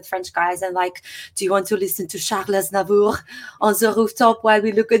dates with French guys and like, do you want to listen to Charles Aznavour on the rooftop while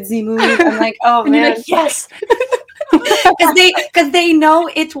we look at the moon? I'm like, oh and man, you're like, yes. because they know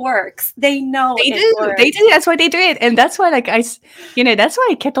it works. They know they do. That's why they do it, and that's why, like, you know, that's why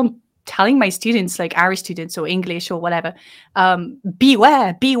I kept on telling my students, like Irish students or English or whatever,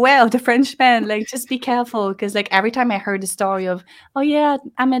 beware of the Frenchman. Like, just be careful, because like every time I heard the story of, oh yeah,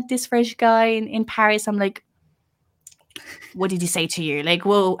 I met this French guy in Paris, I'm like, what did he say to you? Like,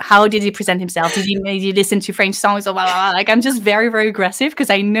 well, how did he present himself? Did he listen to French songs or blah, blah, blah? Like, I'm just very, very aggressive because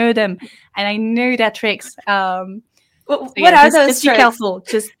I know them and I know their tricks. So what are those just tricks? Be careful.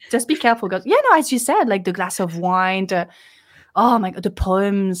 Just be careful, guys. Yeah, no, as you said, like the glass of wine, oh my god, the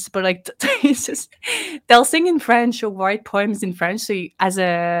poems. But like, it's just, they'll sing in French or write poems in French. So as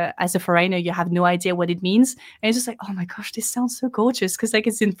a foreigner, you have no idea what it means, and it's just like, oh my gosh, this sounds so gorgeous because like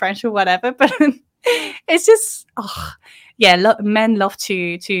it's in French or whatever. But it's just, oh yeah, men love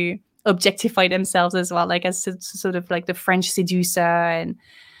to objectify themselves as well, like as sort of like the French seducer. And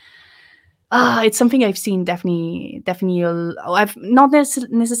it's something I've seen definitely. I've not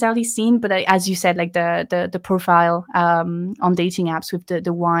necessarily seen, but as you said, like the profile on dating apps with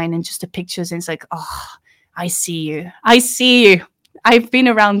the wine and just the pictures, and it's like, oh, I see you. I've been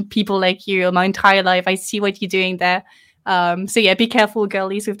around people like you my entire life. I see what you're doing there. So yeah, be careful,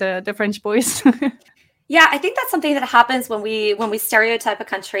 girlies, with the French boys. Yeah, I think that's something that happens when we stereotype a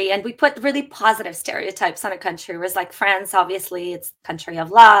country, and we put really positive stereotypes on a country. Whereas like France, obviously, it's the country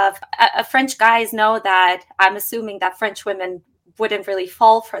of love. French guys know that. I'm assuming that French women wouldn't really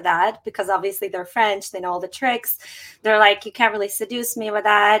fall for that, because obviously they're French, they know all the tricks. They're like, you can't really seduce me with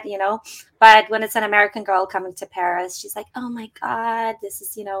that, you know. But when it's an American girl coming to Paris, she's like, oh my god, this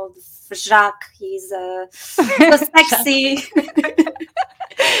is, you know, Jacques, he's so sexy.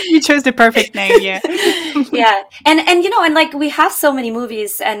 You chose the perfect name. Yeah. Yeah. And you know, and like we have so many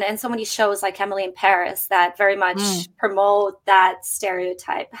movies and so many shows like Emily in Paris that very much promote that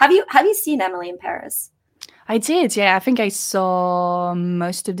stereotype. Have you seen Emily in Paris? I did, yeah. I think I saw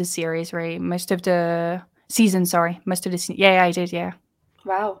most of the series, right? Most of the season, yeah, I did, yeah.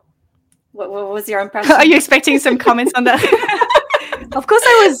 Wow. What was your impression? Are you expecting some comments on that? Of course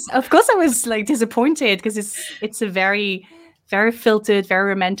I was like disappointed, because it's a very, very filtered,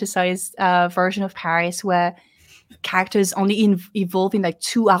 very romanticized version of Paris, where characters only evolve in like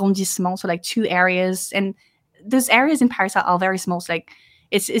 2 arrondissements, so like 2 areas, and those areas in Paris are very small. So like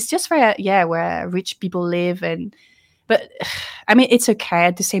it's just where rich people live. And but I mean, it's okay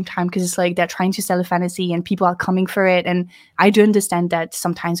at the same time, because it's like they're trying to sell a fantasy and people are coming for it. And I do understand that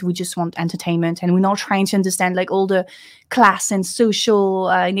sometimes we just want entertainment and we're not trying to understand like all the class and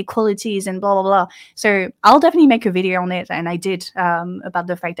social inequalities and blah, blah, blah. So I'll definitely make a video on it. And I did, about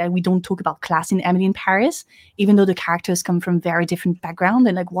the fact that we don't talk about class in Emily in Paris, even though the characters come from very different backgrounds,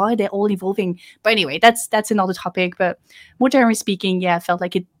 and like why they're all evolving. But anyway, that's another topic. But more generally speaking, yeah, I felt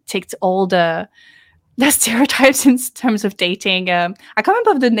like it ticked all the stereotypes in terms of dating. I can't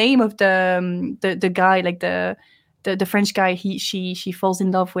remember the name of the guy, like the French guy. She falls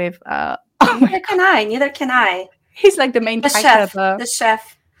in love with. Oh my Neither can I. Neither can I. He's like the main The character. chef. The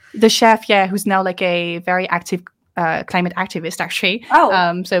chef. The chef, yeah, who's now like a very active climate activist, actually.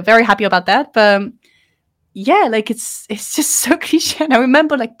 Oh. So very happy about that. But yeah, like it's just so cliche. And I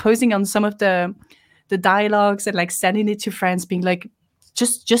remember like posing on some of the dialogues and like sending it to friends, being like,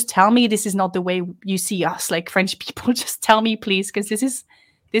 just tell me this is not the way you see us, like French people. Just tell me, please, because this is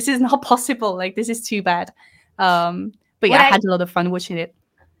not possible. Like this is too bad. But yeah, I had a lot of fun watching it.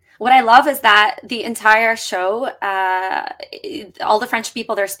 What I love is that the entire show, all the French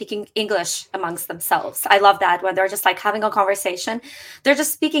people, they're speaking English amongst themselves. I love that when they're just like having a conversation, they're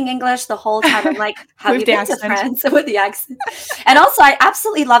just speaking English the whole time. I'm like, have you been to France? With the accent. And also, I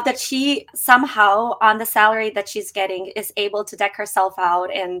absolutely love that she somehow, on the salary that she's getting, is able to deck herself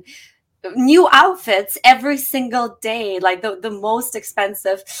out and new outfits every single day, like the most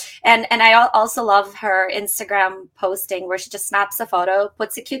expensive. And I also love her Instagram posting where she just snaps a photo,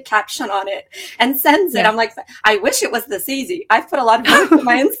 puts a cute caption on it, and sends it. I'm like, I wish it was this easy. I've put a lot of work on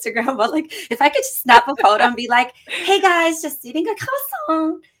my Instagram, but like if I could just snap a photo and be like, hey guys, just eating a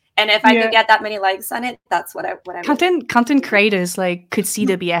croissant. And if I could get that many likes on it, that's what I content creators like could see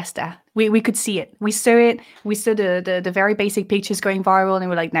the BS there. We could see it. We saw it. We saw the very basic pictures going viral, and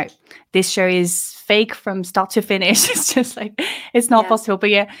we're like, no, this show is fake from start to finish. It's just like it's not possible. But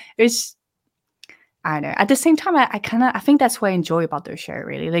yeah, it's, I don't know. At the same time, I think that's what I enjoy about the show,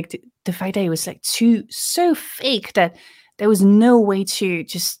 really. Like the fact that it was like so fake that there was no way to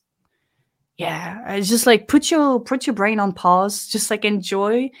just. Yeah, it's just like put your brain on pause, just like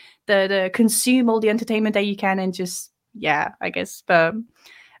enjoy the consume all the entertainment that you can, and just I guess. But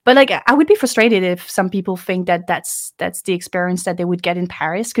like I would be frustrated if some people think that that's the experience that they would get in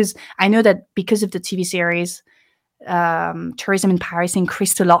Paris, because I know that because of the TV series, tourism in Paris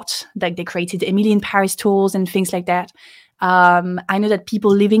increased a lot. Like they created Emily in Paris tours and things like that. I know that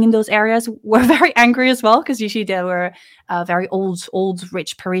people living in those areas were very angry as well, because usually there were very old,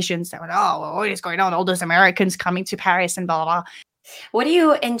 rich Parisians that were, oh, what is going on? All those Americans coming to Paris and blah, blah, blah. What do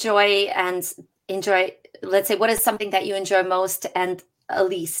you enjoy? Let's say, what is something that you enjoy most and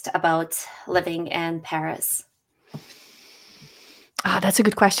least about living in Paris? That's a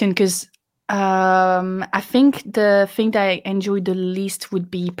good question, because I think the thing that I enjoy the least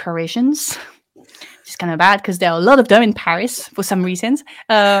would be Parisians. It's kind of bad because there are a lot of them in Paris for some reasons.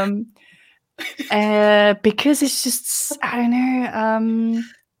 Because it's just, I don't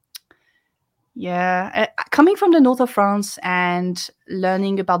know. Coming from the north of France and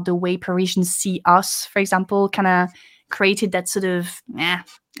learning about the way Parisians see us, for example, kind of created that sort of,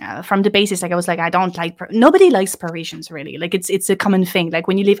 from the basis, like I was like, I don't like, nobody likes Parisians really. Like it's a common thing. Like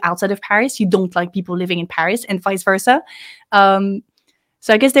when you live outside of Paris, you don't like people living in Paris and vice versa.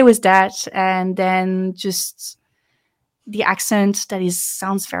 So I guess there was that, and then just the accent that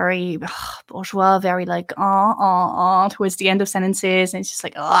sounds very bourgeois, very like towards the end of sentences, and it's just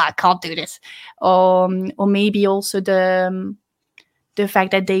like, I can't do this. Or maybe also the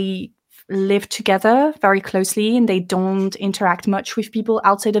fact that they live together very closely and they don't interact much with people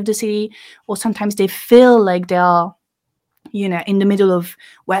outside of the city, or sometimes they feel like they are, in the middle of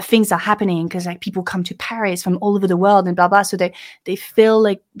where things are happening, because like people come to Paris from all over the world and blah blah, so they feel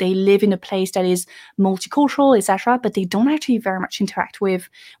like they live in a place that is multicultural, etc., but they don't actually very much interact with,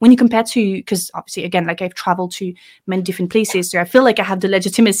 when you compare to, because obviously again, like I've traveled to many different places, so I feel like I have the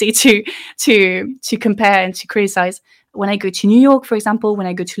legitimacy to compare and to criticize. When I go to New York, for example, when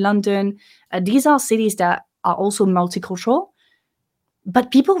I go to London, these are cities that are also multicultural,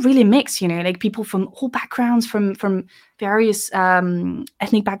 but people really mix, like people from all backgrounds, from various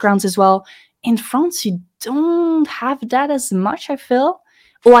ethnic backgrounds as well. In France, you don't have that as much, I feel,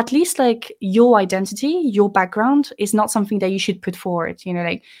 or at least like your identity, your background is not something that you should put forward.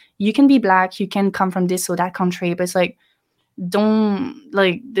 Like you can be Black, you can come from this or that country, but it's like, it's not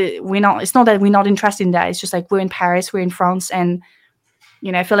that we're not interested in that. It's just like we're in Paris, we're in France, and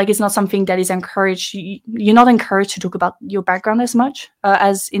I feel like it's not something that is encouraged. You're not encouraged to talk about your background as much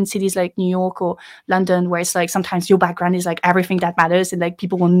as in cities like New York or London, where it's like sometimes your background is like everything that matters, and like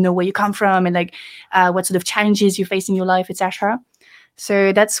people will know where you come from and like what sort of challenges you face in your life, etc.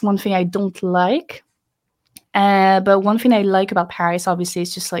 So that's one thing I don't like. But one thing I like about Paris, obviously,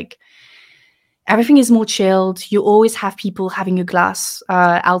 is just like everything is more chilled. You always have people having a glass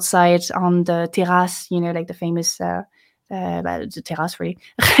outside on the terrace, like the famous the terrace, really.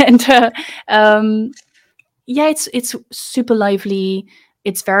 And yeah, it's super lively.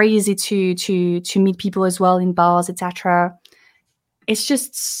 It's very easy to meet people as well in bars, etc. It's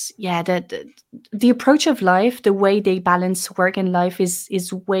just the approach of life, the way they balance work and life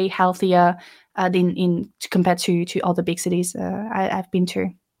is way healthier than compared to other big cities I've been to.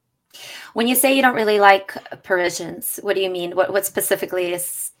 When you say you don't really like Parisians, what do you mean? What specifically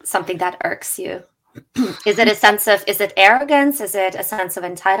is something that irks you? Is it a sense of, is it arrogance? Is it a sense of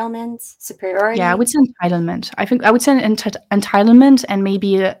entitlement, superiority? Yeah, I would say entitlement. I think I would say entitlement, and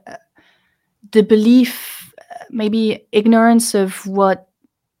maybe the belief, maybe ignorance of what,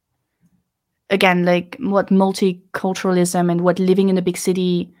 again, like what multiculturalism and what living in a big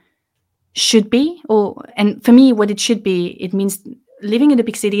city should be. And for me, what it should be, it means living in a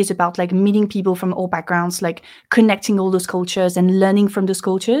big city is about like meeting people from all backgrounds, like connecting all those cultures and learning from those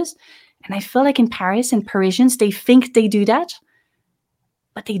cultures. And I feel like in Paris and Parisians, they think they do that,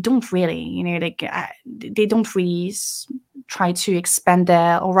 but they don't really, like they don't really try to expand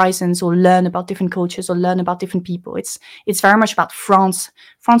their horizons or learn about different cultures or learn about different people. It's very much about French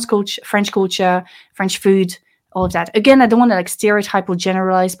culture, French food, all of that. Again, I don't want to like stereotype or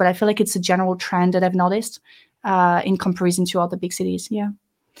generalize, but I feel like it's a general trend that I've noticed in comparison to other big cities. Yeah.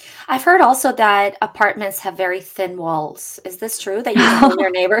 I've heard also that apartments have very thin walls. Is this true, that you can know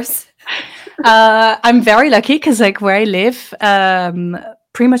your neighbors? I'm very lucky because like where I live,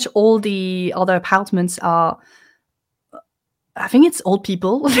 pretty much all the other apartments are, I think it's old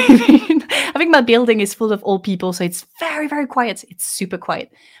people. I think my building is full of old people, so it's very, very quiet. It's super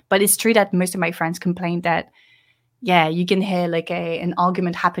quiet. But it's true that most of my friends complain that, yeah, you can hear like an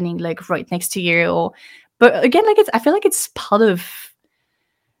argument happening like right next to you. But again, like I feel like it's part of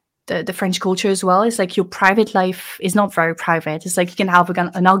the French culture as well. It's like your private life is not very private. It's like you can have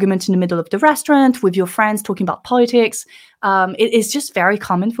an argument in the middle of the restaurant with your friends talking about politics. It is just very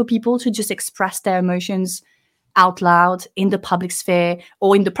common for people to just express their emotions out loud in the public sphere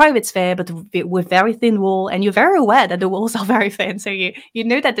or in the private sphere, but with very thin wall. And you're very aware that the walls are very thin, so you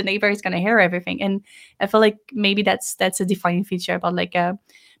know that the neighbor is going to hear everything. And I feel like maybe that's a defining feature about like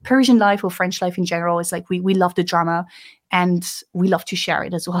Parisian life or French life in general. Is like we love the drama, and we love to share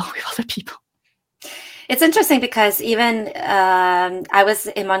it as well with other people. It's interesting because even I was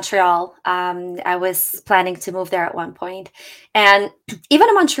in Montreal. I was planning to move there at one point, and even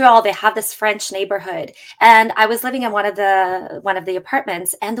in Montreal, they have this French neighborhood. And I was living in one of the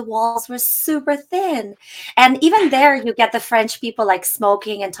apartments, and the walls were super thin. And even there, you get the French people like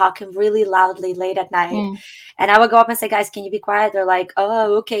smoking and talking really loudly late at night. And I would go up and say, "Guys, can you be quiet?" They're like,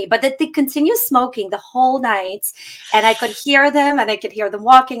 "Oh, okay." But they continue smoking the whole night, and I could hear them, and I could hear them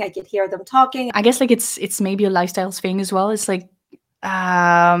walking. I could hear them talking. I guess like it's maybe a lifestyle thing as well. It's like,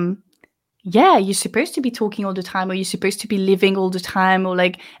 yeah, you're supposed to be talking all the time, or you're supposed to be living all the time, or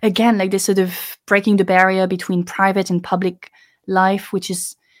like again, like this sort of breaking the barrier between private and public life, which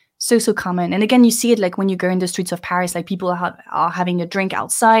is so common. And again, you see it like when you go in the streets of Paris, like people are having a drink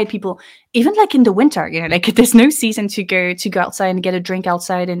outside. People, even like in the winter, like there's no season to go outside and get a drink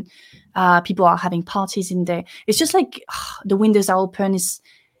outside, and people are having parties in there. It's just like the windows are open.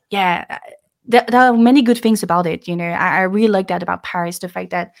 There are many good things about it. I really like that about Paris, the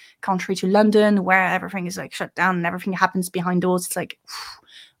fact that contrary to London, where everything is like shut down and everything happens behind doors, it's like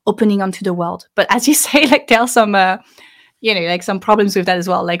opening onto the world. But as you say, like there are some like some problems with that as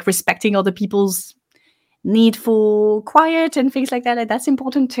well, like respecting other people's need for quiet and things like that. And that's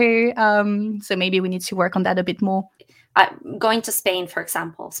important too. So maybe we need to work on that a bit more. Going to Spain, for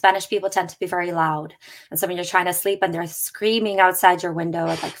example, Spanish people tend to be very loud. And so when you're trying to sleep and they're screaming outside your window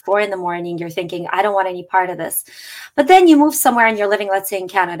at like 4 a.m, you're thinking, I don't want any part of this. But then you move somewhere and you're living, let's say in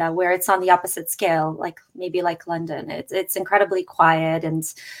Canada, where it's on the opposite scale, like maybe like London. It's incredibly quiet and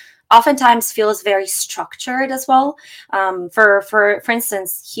oftentimes feels very structured as well. For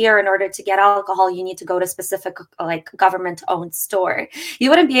instance, here, in order to get alcohol, you need to go to a specific like government-owned store. You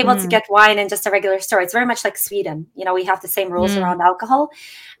wouldn't be able to get wine in just a regular store. It's very much like Sweden. We have the same rules around alcohol.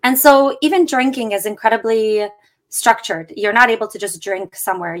 And so even drinking is incredibly structured. You're not able to just drink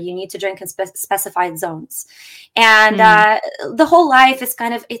somewhere. You need to drink in specified zones. And the whole life is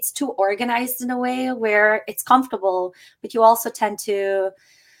kind of, it's too organized in a way where it's comfortable, but you also tend to,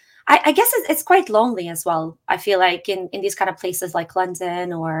 I guess it's quite lonely as well. I feel like in these kind of places like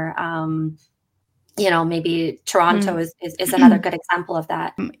London or, maybe Toronto is another good example of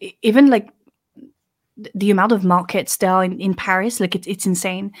that. Even like the amount of markets there are in Paris, like it's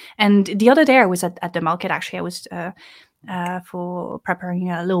insane. And the other day I was at the market, actually. I was for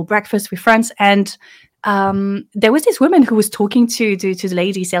preparing a little breakfast with friends, and there was this woman who was talking to the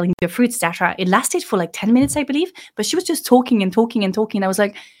lady selling the fruits, etc. It lasted for like 10 minutes, I believe, but she was just talking and talking and talking. I was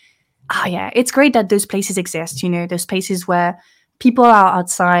like, yeah, it's great that those places exist, those places where people are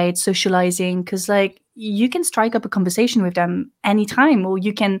outside socializing, because like you can strike up a conversation with them anytime, or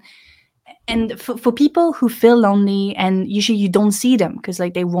you can. And for people who feel lonely and usually you don't see them because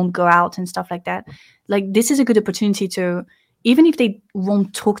like they won't go out and stuff like that, like this is a good opportunity to, even if they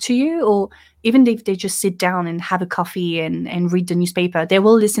won't talk to you, or even if they just sit down and have a coffee and read the newspaper, they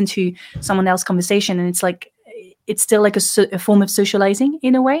will listen to someone else's conversation, and it's like it's still like a form of socializing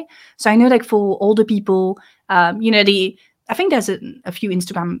in a way. So I know like for older people, I think there's a few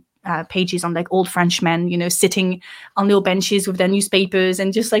Instagram pages on like old Frenchmen, sitting on little benches with their newspapers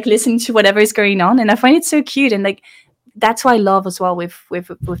and just like listening to whatever is going on. And I find it so cute. And like, that's why I love as well with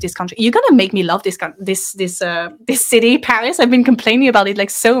this country. You're gonna make me love this city, Paris. I've been complaining about it like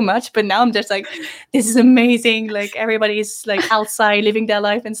so much, but now I'm just like, this is amazing. Like everybody's like outside living their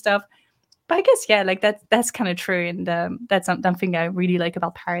life and stuff. But I guess, yeah, like that's kind of true. And that's something I really like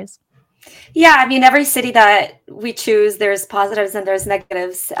about Paris. Yeah, I mean, every city that we choose, there's positives and there's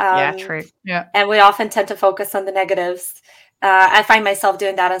negatives. Yeah, true. Yeah. And we often tend to focus on the negatives. I find myself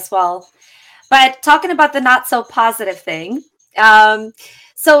doing that as well. But talking about the not so positive thing.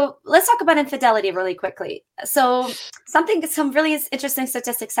 So let's talk about infidelity really quickly. So some really interesting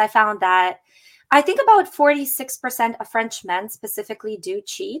statistics I found that I think about 46% of French men specifically do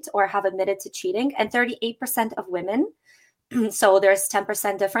cheat or have admitted to cheating, and 38% of women. So there's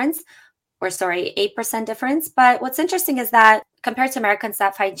 10% difference. 8% difference. But what's interesting is that compared to Americans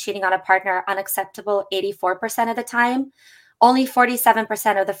that find cheating on a partner unacceptable 84% of the time, only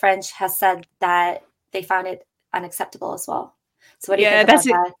 47% of the French has said that they found it unacceptable as well. So what do you think about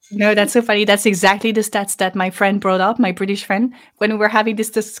that? No, that's so funny. That's exactly the stats that my friend brought up, my British friend, when we were having this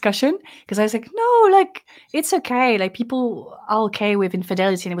discussion. Because I was like, no, like, it's okay. Like, people are okay with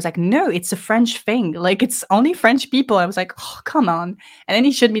infidelity. And it was like, no, it's a French thing. Like, it's only French people. I was like, oh, come on. And then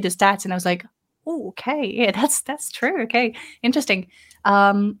he showed me the stats and I was like, oh, okay. Yeah, that's true. Okay. Interesting.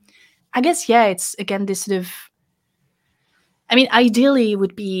 I guess, yeah, it's, again, this sort of, I mean, ideally, it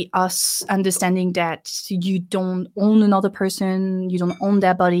would be us understanding that you don't own another person, you don't own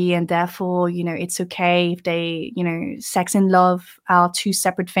their body, and therefore, it's okay if they, sex and love are two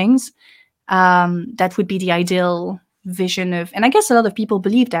separate things. That would be the ideal vision of, and I guess a lot of people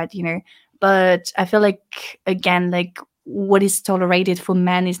believe that, but I feel like, again, like what is tolerated for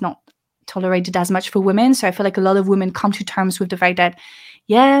men is not tolerated as much for women. So I feel like a lot of women come to terms with the fact that,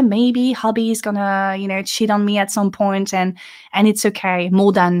 yeah, maybe hubby is gonna, cheat on me at some point, and it's okay,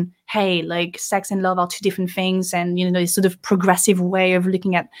 more than, hey, like sex and love are two different things, and this sort of progressive way of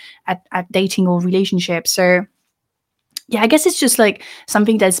looking at dating or relationships. So yeah, I guess it's just like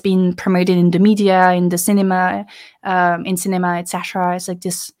something that's been promoted in the media, in the cinema, etc. It's like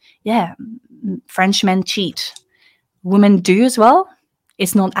this, yeah, French men cheat, women do as well.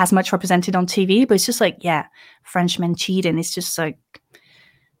 It's not as much represented on TV, but it's just like, yeah, French men cheat, and it's just like,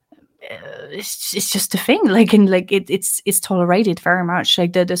 it's just a thing. Like, and like it's tolerated very much.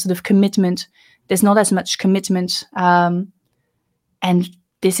 Like the sort of commitment, there's not as much commitment, and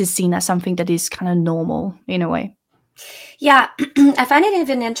this is seen as something that is kind of normal in a way. Yeah, I find it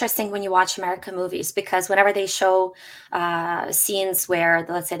even interesting when you watch American movies, because whenever they show scenes where,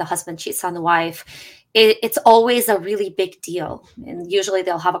 let's say, the husband cheats on the wife, it's always a really big deal. And usually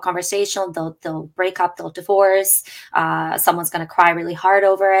they'll have a conversation, they'll break up, they'll divorce. Someone's going to cry really hard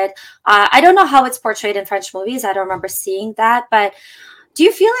over it. I don't know how it's portrayed in French movies. I don't remember seeing that. But do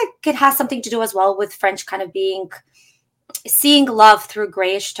you feel like it has something to do as well with French kind of seeing love through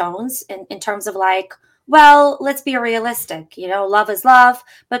grayish tones in terms of like, well, let's be realistic, love is love,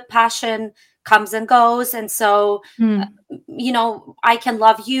 but passion comes and goes. And so, I can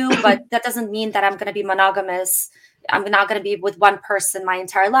love you, but that doesn't mean that I'm going to be monogamous. I'm not going to be with one person my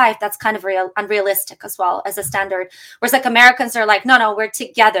entire life. That's kind of unrealistic as well as a standard. Whereas like Americans are like, no, we're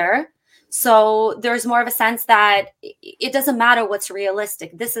together. So there's more of a sense that it doesn't matter what's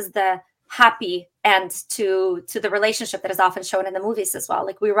realistic. This is the happy end to the relationship that is often shown in the movies as well.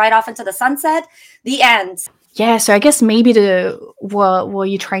 Like we ride off into the sunset, the end. Yeah, so I guess maybe what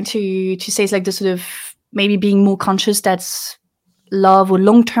you're trying to say is like the sort of maybe being more conscious that love or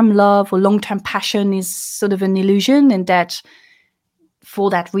long-term passion is sort of an illusion, and that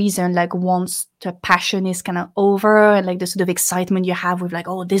for that reason, like once the passion is kind of over and like the sort of excitement you have with like,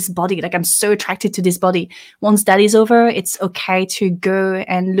 oh, this body, like I'm so attracted to this body, once that is over, it's okay to go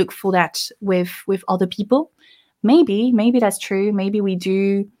and look for that with other people. Maybe that's true. Maybe we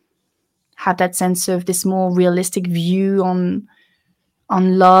do have that sense of this more realistic view on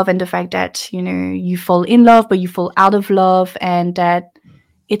love, and the fact that, you know, you fall in love but you fall out of love, and that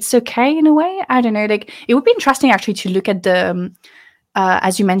it's okay in a way. I don't know, like it would be interesting actually to look at the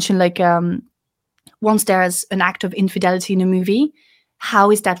as you mentioned, like once there's an act of infidelity in a movie,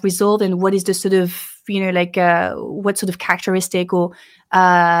 how is that resolved, and what is the sort of, you know, like what sort of characteristic or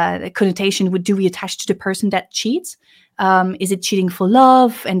connotation do we attach to the person that cheats? Is it cheating for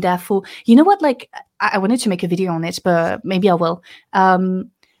love? And therefore, you know what, like I wanted to make a video on it, but maybe I will,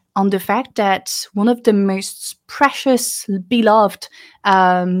 on the fact that one of the most precious, beloved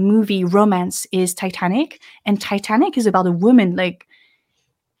movie romance is Titanic, and Titanic is about a woman, like,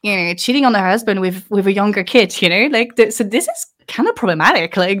 you know, cheating on her husband with a younger kid, you know, like so this is kind of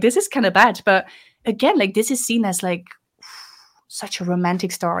problematic, like this is kind of bad, but again, like this is seen as like such a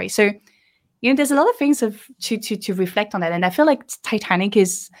romantic story. So, you know, there's a lot of things to reflect on that, and I feel like Titanic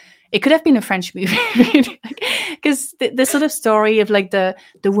it could have been a French movie, because the sort of story of like the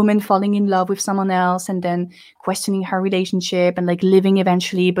woman falling in love with someone else and then questioning her relationship and like living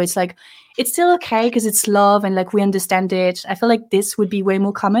eventually, but it's like it's still okay because it's love and like we understand it. I feel like this would be way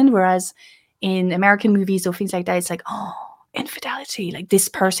more common, whereas in American movies or things like that, it's like, oh, infidelity, like this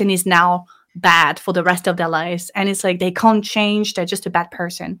person is now bad for the rest of their lives, and it's like they can't change, they're just a bad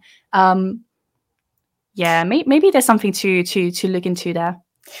person. Yeah, maybe there's something to look into there.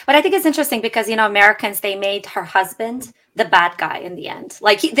 But I think it's interesting because, you know, Americans, they made her husband the bad guy in the end.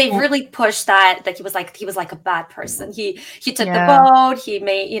 Like they really pushed that he was like a bad person. He took the boat. He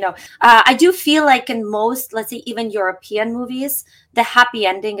made, you know, I do feel like in most, let's say even European movies, the happy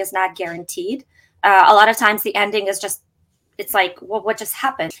ending is not guaranteed. A lot of times the ending is just, it's like, well, what just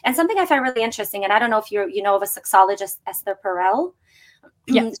happened? And something I find really interesting, and I don't know if you know of a sexologist, Esther Perel.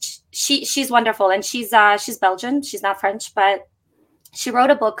 Yeah. She's wonderful, and she's Belgian. She's not French, but she wrote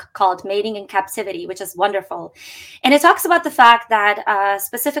a book called Mating in Captivity, which is wonderful. And it talks about the fact that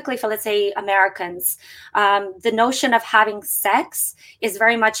specifically for, let's say, Americans, the notion of having sex is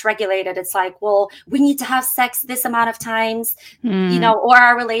very much regulated. It's like, well, we need to have sex this amount of times, you know, or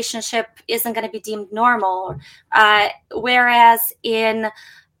our relationship isn't going to be deemed normal. Whereas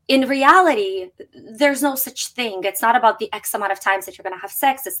in reality, there's no such thing. It's not about the X amount of times that you're going to have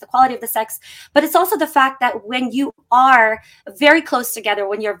sex. It's the quality of the sex. But it's also the fact that when you are very close together,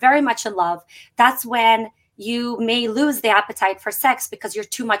 when you're very much in love, that's when you may lose the appetite for sex because you're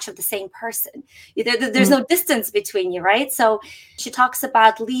too much of the same person. There's no distance between you, right? So she talks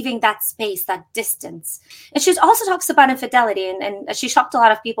about leaving that space, that distance. And she also talks about infidelity. And she shocked a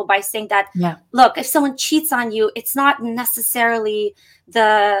lot of people by saying that, look, if someone cheats on you, it's not necessarily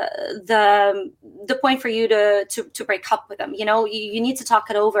the point for you to break up with them. You know, you need to talk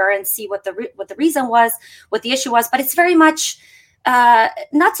it over and see what the reason was, what the issue was. But it's very much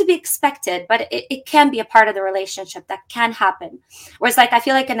not to be expected, but it can be a part of the relationship that can happen. Whereas, like, I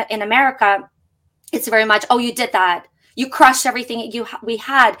feel like in America, it's very much, oh, you did that. You crushed everything we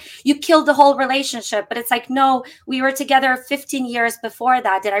had. You killed the whole relationship. But it's like, no, we were together 15 years before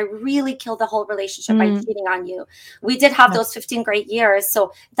that. Did I really kill the whole relationship by cheating on you? We did have those 15 great years.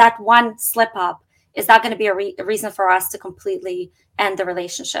 So that one slip up is not going to be a reason for us to completely end the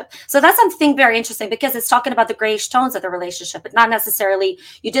relationship. So that's something very interesting because it's talking about the grayish tones of the relationship, but not necessarily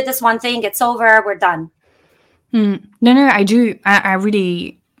you did this one thing, it's over, we're done. No, I do. I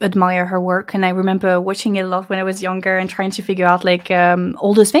really admire her work, and I remember watching it a lot when I was younger and trying to figure out like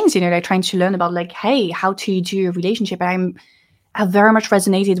all those things, you know, like trying to learn about like, hey, how to do a relationship. I very much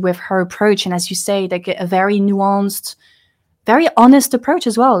resonated with her approach, and as you say, like a very nuanced, very honest approach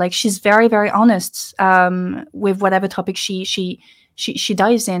as well. Like she's very, very honest with whatever topic she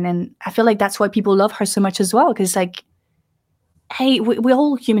dives in, and I feel like that's why people love her so much as well. Because like, hey, we're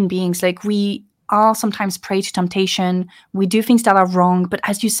all human beings. Like we are sometimes prey to temptation. We do things that are wrong, but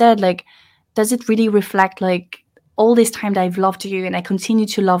as you said, like, does it really reflect like all this time that I've loved you and I continue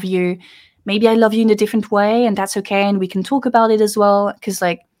to love you? Maybe I love you in a different way, and that's okay, and we can talk about it as well. Because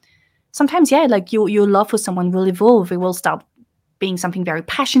like sometimes, yeah, like your love for someone will evolve. It will start being something very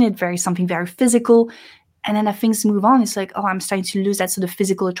passionate, something very physical. And then as things move on, it's like, oh, I'm starting to lose that sort of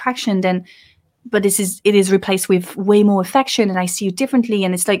physical attraction. Then, but it is replaced with way more affection, and I see you differently.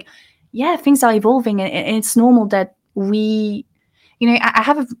 And it's like, yeah, things are evolving, and it's normal that we, I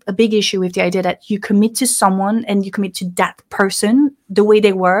have a big issue with the idea that you commit to someone and you commit to that person the way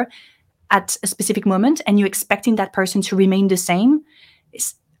they were at a specific moment, and you're expecting that person to remain the same.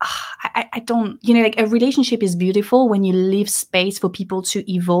 I don't, like, a relationship is beautiful when you leave space for people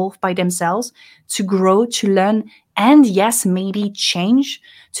to evolve by themselves, to grow, to learn, and yes, maybe change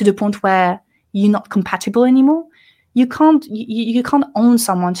to the point where you're not compatible anymore. You can't own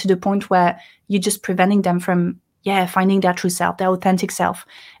someone to the point where you're just preventing them from finding their true self, their authentic self.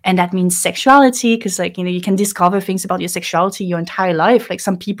 And that means sexuality, because like, you can discover things about your sexuality your entire life. Like,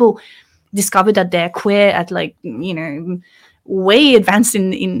 some people discover that they're queer at, like, way advanced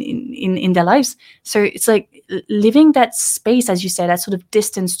in their lives. So it's like living that space, as you said, that sort of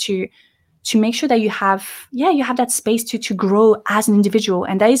distance to make sure that you have that space to grow as an individual.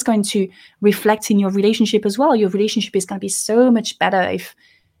 And that is going to reflect in your relationship as well. Your relationship is going to be so much better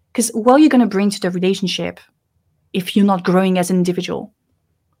because what are you going to bring to the relationship if you're not growing as an individual?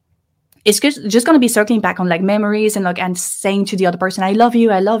 It's just going to be circling back on like memories and and saying to the other person, I love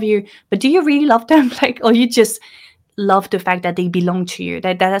you. But do you really love them? Or you just love the fact that they belong to you?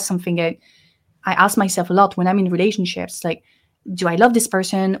 That is something that I ask myself a lot when I'm in relationships. Like, do I love this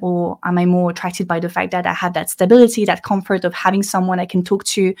person, or am I more attracted by the fact that I have that stability, that comfort of having someone I can talk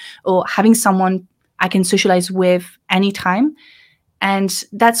to, or having someone I can socialize with anytime? And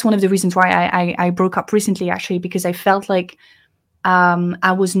that's one of the reasons why I broke up recently, actually, because I felt like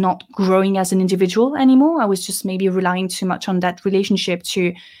I was not growing as an individual anymore. I was just maybe relying too much on that relationship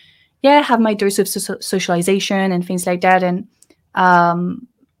to, have my dose of socialization and things like that. And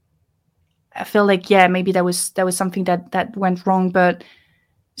I feel like, maybe that was something that went wrong. But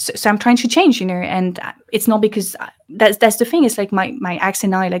so I'm trying to change, and it's not because that's the thing. It's like my ex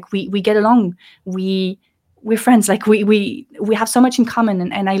and I, like, we get along. We're friends. Like, we have so much in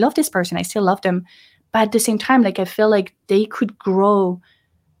common, and I love this person. I still love them. But at the same time, like, I feel like they could grow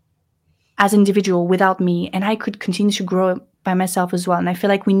as an individual without me, and I could continue to grow by myself as well. And I feel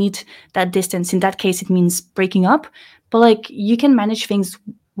like we need that distance. In that case, it means breaking up. But like, you can manage things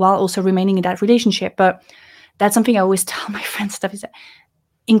while also remaining in that relationship. But that's something I always tell my friends. Stuff is that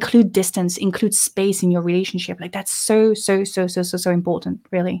include distance, include space in your relationship. Like, that's so important,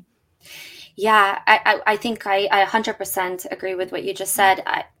 really. Yeah, I think I 100% agree with what you just said.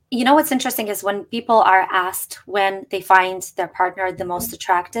 What's interesting is when people are asked when they find their partner the most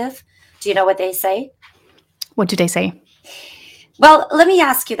attractive, do you know what they say? What do they say? Well, let me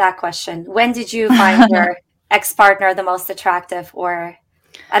ask you that question. When did you find your ex-partner the most attractive? Or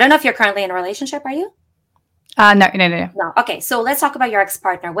I don't know if you're currently in a relationship, are you? No. No. Okay, so let's talk about your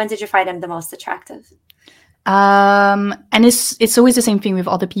ex-partner. When did you find him the most attractive? And it's always the same thing with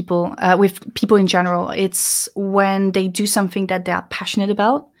other people, with people in general. It's when they do something that they are passionate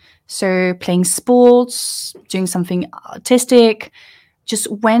about. So playing sports, doing something artistic, just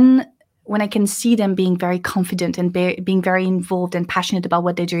when I can see them being very confident and being very involved and passionate about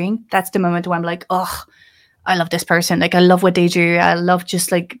what they're doing, that's the moment where I'm like, oh, I love this person. Like, I love what they do. I love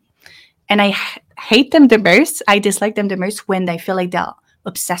just like, and I hate them the most. I dislike them the most when they feel like they're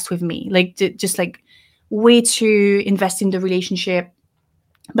obsessed with me. Like, just like way too invest in the relationship,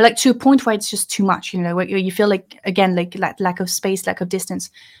 but like to a point where it's just too much, where you feel like, again, like lack of space, lack of distance.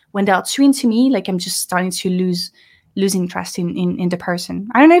 When they are too into me, like, I'm just starting to lose interest in the person.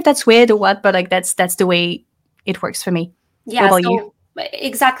 I don't know if that's weird or what, but like that's the way it works for me. Yeah, what about you?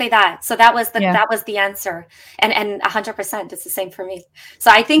 Exactly that. So that was the answer. And 100%, it's the same for me. So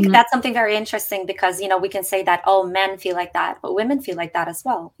I think that's something very interesting because, we can say that, oh, men feel like that, but women feel like that as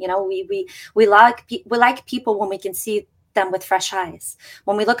well. We like people when we can see them with fresh eyes.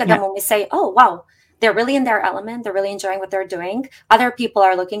 When we look at them, when we say, oh, wow, they're really in their element. They're really enjoying what they're doing. Other people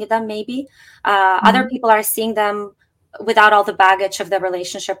are looking at them, maybe. Other people are seeing them without all the baggage of the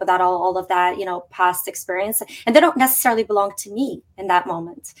relationship, without all of that, past experience. And they don't necessarily belong to me in that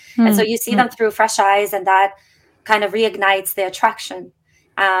moment. And so you see them through fresh eyes, and that kind of reignites the attraction.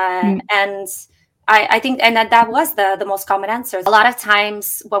 And I think, and that was the most common answer. A lot of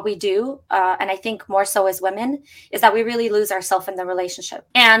times what we do, and I think more so as women, is that we really lose ourselves in the relationship.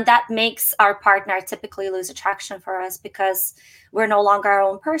 And that makes our partner typically lose attraction for us because we're no longer our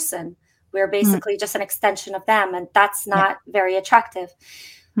own person. We're basically just an extension of them, and that's not very attractive.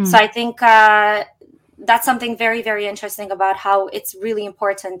 So I think that's something very, very interesting about how it's really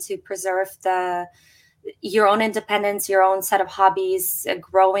important to preserve the your own independence, your own set of hobbies,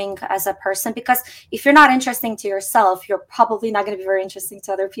 growing as a person. Because if you're not interesting to yourself, you're probably not going to be very interesting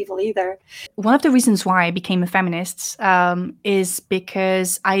to other people either. One of the reasons why I became a feminist is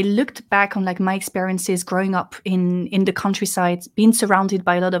because I looked back on like my experiences growing up in the countryside, being surrounded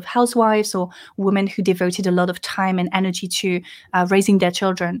by a lot of housewives or women who devoted a lot of time and energy to raising their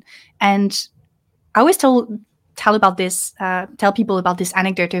children. And I always tell people about this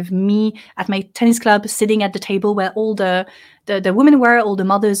anecdote of me at my tennis club sitting at the table where all the women were, all the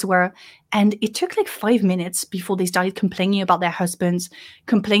mothers were. And it took like 5 minutes before they started complaining about their husbands,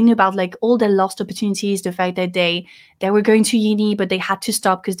 complaining about like all their lost opportunities, the fact that they were going to uni, but they had to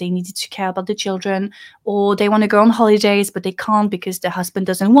stop because they needed to care about the children, or they want to go on holidays, but they can't because the husband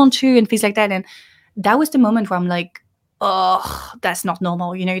doesn't want to, and things like that. And that was the moment where I'm like, oh, that's not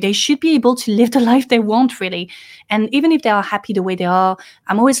normal. They should be able to live the life they want, really. And even if they are happy the way they are,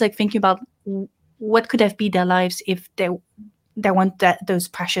 I'm always like thinking about what could have been their lives if they weren't those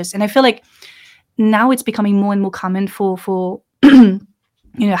precious. And I feel like now it's becoming more and more common for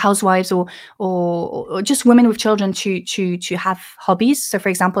housewives or just women with children to have hobbies. So for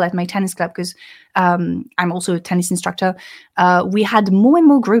example, at my tennis club, because I'm also a tennis instructor, we had more and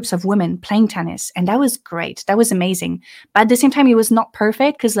more groups of women playing tennis, and that was great. That was amazing. But at the same time, it was not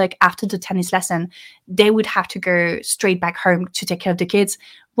perfect, because like after the tennis lesson, they would have to go straight back home to take care of the kids,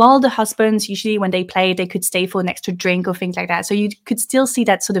 while the husbands, usually when they play, they could stay for an extra drink or things like that. So you could still see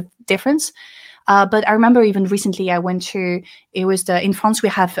that sort of difference. But I remember even recently I went to, in France, we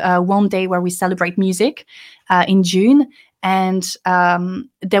have one day where we celebrate music in June. And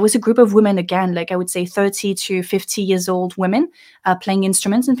there was a group of women, again, like I would say 30 to 50 years old women playing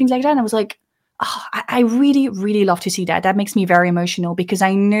instruments and things like that. And I was like, oh, I really, really love to see that. That makes me very emotional, because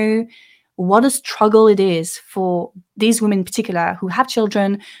I know what a struggle it is for these women in particular who have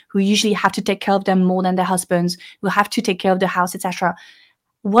children, who usually have to take care of them more than their husbands, who have to take care of the house, etc.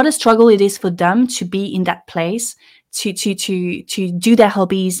 What a struggle it is for them to be in that place, to do their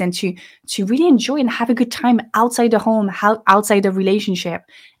hobbies, and to really enjoy and have a good time outside the home, outside the relationship.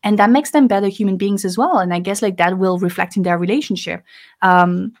 And that makes them better human beings as well. And I guess like that will reflect in their relationship.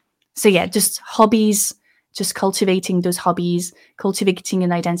 So yeah, just hobbies, just cultivating those hobbies, cultivating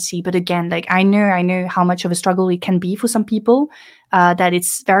an identity. But again, like I know how much of a struggle it can be for some people, that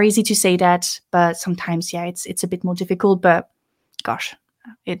it's very easy to say that, but sometimes, yeah, it's a bit more difficult. But gosh,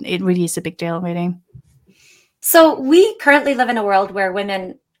 it really is a big deal, really. So we currently live in a world where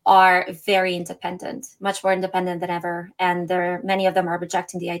women are very independent, much more independent than ever. And many of them are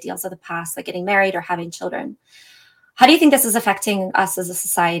rejecting the ideals of the past, like getting married or having children. How do you think this is affecting us as a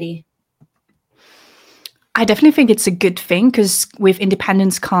society? I definitely think it's a good thing, because with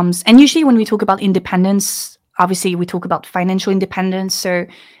independence comes, and usually when we talk about independence, obviously we talk about financial independence. So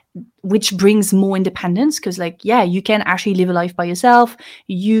which brings more independence, because like, yeah, you can actually live a life by yourself.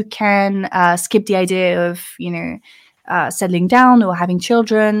 You can skip the idea of settling down or having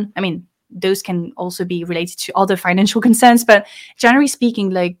children. I mean, those can also be related to other financial concerns, but generally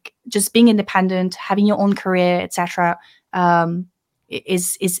speaking, like just being independent, having your own career, etc.,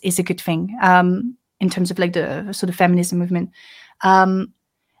 is a good thing in terms of like the sort of feminism movement.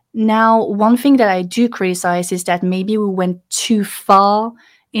 Now, one thing that I do criticize is that maybe we went too far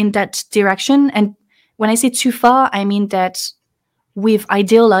in that direction. And when I say too far, I mean that we've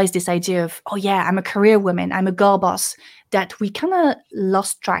idealized this idea of, oh yeah, I'm a career woman, I'm a girl boss, that we kind of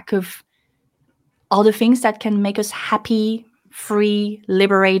lost track of other things that can make us happy, free,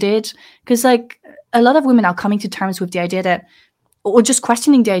 liberated. Because like a lot of women are coming to terms with the idea that, or just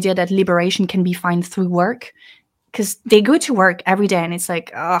questioning the idea that liberation can be found through work, because they go to work every day and it's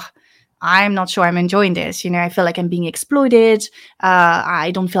like, oh, I'm not sure I'm enjoying this. I feel like I'm being exploited. I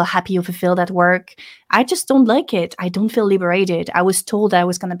don't feel happy or fulfilled at work. I just don't like it. I don't feel liberated. I was told I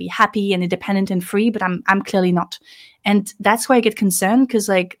was going to be happy and independent and free, but I'm clearly not. And that's why I get concerned, because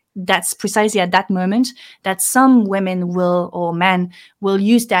like that's precisely at that moment that some women will, or men will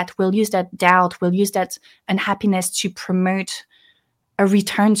use that doubt, will use that unhappiness to promote a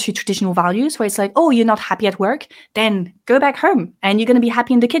return to traditional values, where it's like, oh, you're not happy at work, then go back home and you're going to be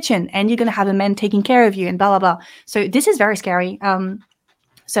happy in the kitchen and you're going to have a man taking care of you and blah, blah, blah. So this is very scary.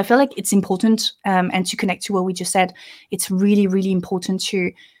 So I feel like it's important, and to connect to what we just said, it's really, really important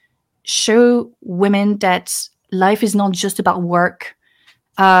to show women that life is not just about work,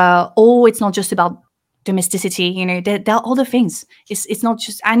 or it's not just about domesticity. There are other things. It's not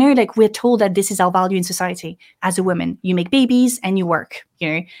just, I know like we're told that this is our value in society as a woman. You make babies and you work,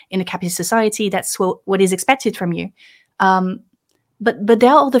 in a capitalist society, that's what is expected from you. but there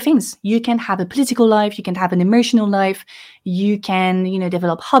are other things. You can have a political life, you can have an emotional life, you can,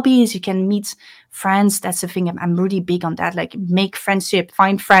 develop hobbies, you can meet friends. That's the thing. I'm really big on that. Like, make friendship,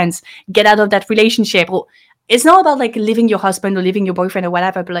 find friends, get out of that relationship. Or it's not about like leaving your husband or leaving your boyfriend or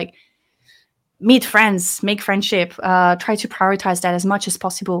whatever, but like, meet friends, make friendship, try to prioritize that as much as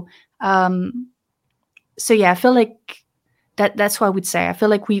possible. So yeah, I feel like that's what I would say. I feel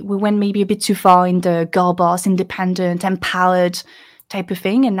like we went maybe a bit too far in the girl boss, independent, empowered type of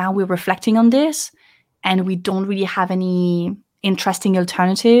thing, and now we're reflecting on this, and we don't really have any interesting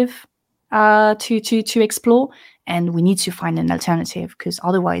alternative to explore, and we need to find an alternative, because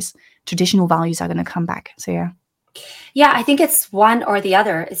otherwise traditional values are going to come back. So yeah, I think it's one or the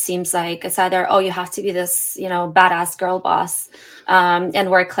other. It seems like it's either, oh, you have to be this, badass girl boss, and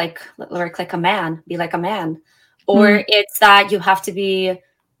work like a man, be like a man, or it's that you have to be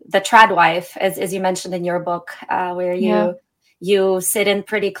the trad wife, as you mentioned in your book, where you sit in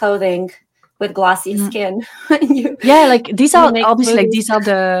pretty clothing with glossy skin. Like these are obviously like movies.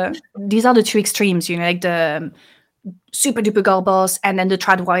 these are the two extremes, like the super duper girl boss and then the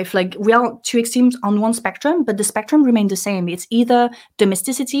trad wife. Like, we are two extremes on one spectrum, but the spectrum remains the same. It's either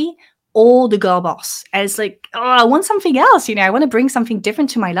domesticity or the girl boss. And it's like, oh, I want something else. I want to bring something different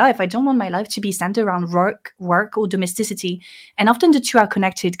to my life. I don't want my life to be centered around work or domesticity. And often the two are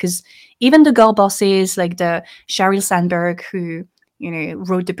connected, because even the girl bosses, like the Sheryl Sandberg, who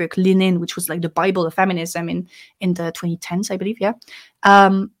wrote the book Lean In, which was like the Bible of feminism in the 2010s, I believe.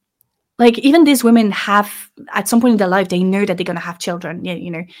 Like, even these women have, at some point in their life, they know that they're going to have children,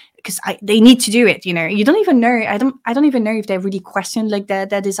 because they need to do it. You don't even know. I don't even know if they really question like their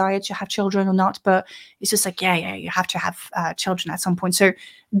desire to have children or not. But it's just like, yeah, you have to have children at some point. So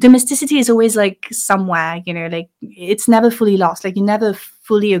domesticity is always like somewhere, like it's never fully lost. Like, you're never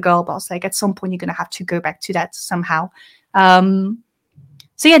fully a girl boss. Like, at some point, you're going to have to go back to that somehow.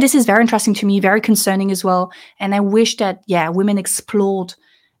 So yeah, this is very interesting to me, very concerning as well. And I wish that, women explored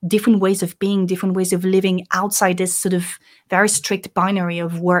different ways of being, different ways of living outside this sort of very strict binary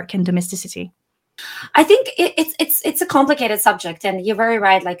of work and domesticity. I think it's a complicated subject, and you're very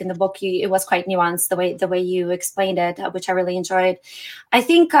right. Like in the book, it was quite nuanced the way you explained it, which I really enjoyed. I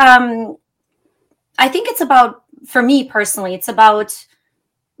think it's about, for me personally, it's about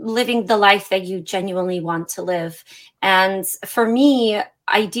living the life that you genuinely want to live. And for me,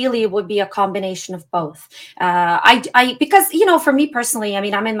 ideally, it would be a combination of both. Because, for me personally, I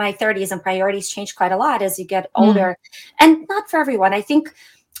mean, I'm in my 30s and priorities change quite a lot as you get older, and not for everyone. I think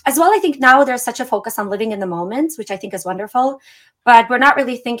now there's such a focus on living in the moment, which I think is wonderful, but we're not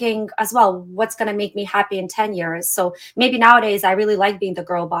really thinking as well, what's going to make me happy in 10 years? So maybe nowadays I really like being the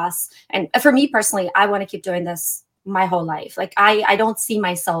girl boss. And for me personally, I want to keep doing this my whole life. Like, I don't see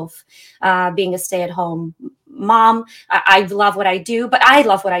myself being a stay-at-home mom. I love what I do, but I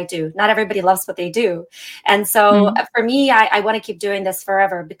love what I do. Not everybody loves what they do. And so for me, I want to keep doing this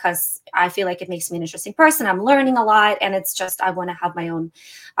forever, because I feel like it makes me an interesting person. I'm learning a lot, and it's just, I want to have my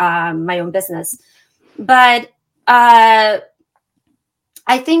own business. But I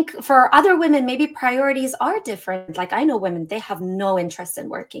think for other women, maybe priorities are different. Like, I know women, they have no interest in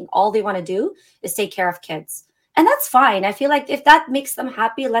working. All they want to do is take care of kids. And that's fine. I feel like if that makes them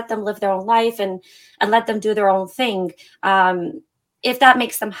happy, let them live their own life and let them do their own thing. If that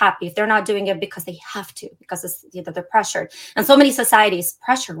makes them happy, if they're not doing it because they have to, because it's, they're pressured. And so many societies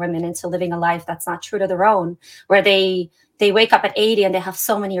pressure women into living a life that's not true to their own, where they wake up at 80 and they have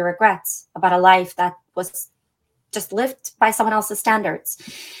so many regrets about a life that was just lived by someone else's standards.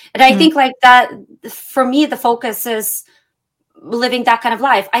 And I think like that, for me, the focus is living that kind of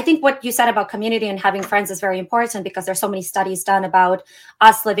life. I think what you said about community and having friends is very important, because there's so many studies done about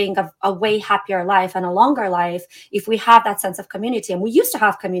us living a way happier life and a longer life if we have that sense of community. And we used to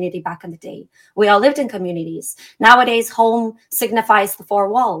have community back in the day. We all lived in communities. Nowadays, home signifies the four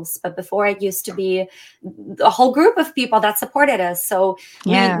walls, but before it used to be a whole group of people that supported us. So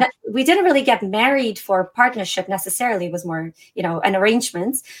we didn't really get married for partnership necessarily. It was more, an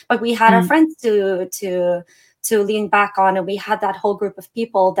arrangement, but we had our friends to lean back on. And we had that whole group of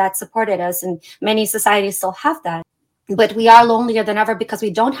people that supported us, and many societies still have that. But we are lonelier than ever because we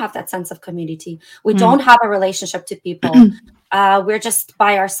don't have that sense of community. We don't have a relationship to people. We're just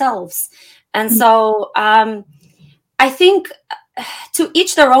by ourselves. And so I think to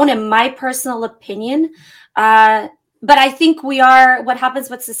each their own, in my personal opinion. But I think what happens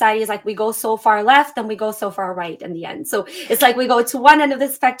with society is like we go so far left and we go so far right in the end. So it's like we go to one end of the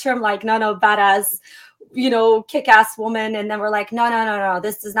spectrum, like, no, badass, kick-ass woman, and then we're like, no,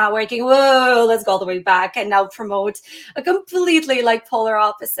 this is not working. Whoa, let's go all the way back and now promote a completely like polar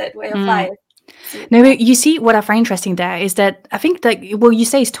opposite way of life. No, but you see, what I find interesting there is that I think that what you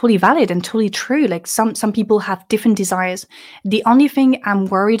say is totally valid and totally true. Like some people have different desires. The only thing I'm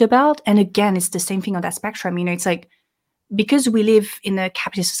worried about, and again, it's the same thing on that spectrum. It's like, because we live in a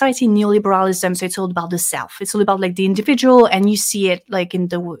capitalist society, neoliberalism, so it's all about the self. It's all about like the individual, and you see it like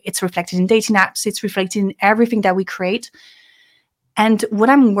it's reflected in dating apps. It's reflected in everything that we create. And what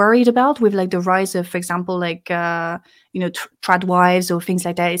I'm worried about with like the rise of, for example, like trad wives or things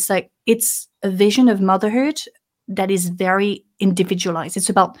like that, it's like it's a vision of motherhood that is very individualized. It's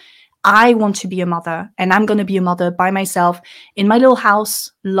about, I want to be a mother, and I'm going to be a mother by myself in my little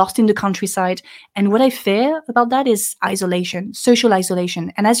house, lost in the countryside. And what I fear about that is isolation, social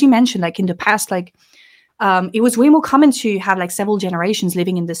isolation. And as you mentioned, like in the past, like it was way more common to have like several generations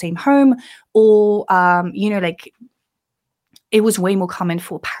living in the same home, or like it was way more common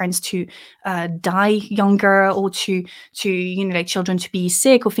for parents to die younger, or to like children to be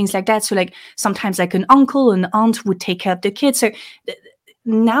sick or things like that. So like sometimes like an uncle and aunt would take care of the kids. So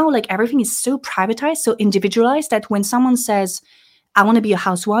now like everything is so privatized, so individualized, that when someone says, I want to be a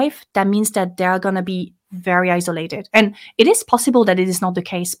housewife, that means that they're going to be very isolated. And it is possible that it is not the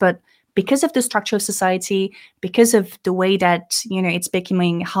case, but because of the structure of society, because of the way that it's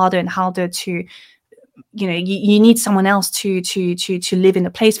becoming harder and harder to you need someone else to live in a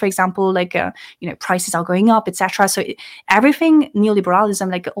place, for example, like prices are going up, etc. So everything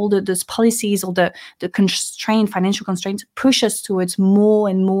neoliberalism, like all those policies, all the financial constraints, push us towards more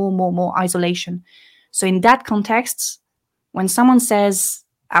and more isolation. So in that context, when someone says,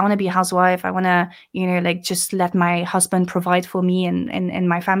 I want to be a housewife, I want to like just let my husband provide for me and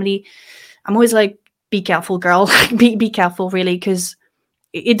my family, I'm always like, be careful, girl. be careful, really, because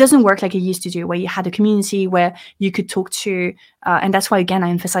it doesn't work like it used to do, where you had a community where you could talk to. And that's why, again, I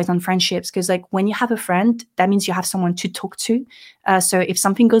emphasize on friendships, because like when you have a friend, that means you have someone to talk to. So if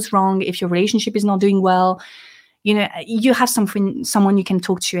something goes wrong, if your relationship is not doing well, you have someone you can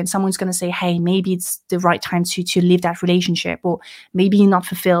talk to, and someone's going to say, hey, maybe it's the right time to leave that relationship, or maybe you're not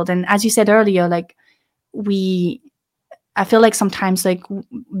fulfilled. And as you said earlier, like I feel like sometimes like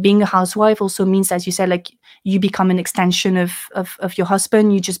being a housewife also means, as you said, like you become an extension of your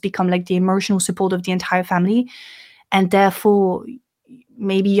husband. You just become like the emotional support of the entire family. And therefore,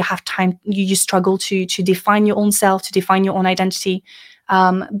 maybe you have time, you struggle to define your own self, to define your own identity.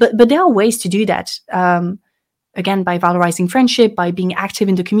 But there are ways to do that. Again, by valorizing friendship, by being active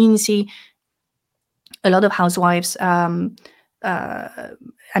in the community. A lot of housewives, a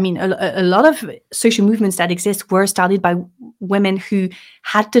lot of social movements that exist were started by women who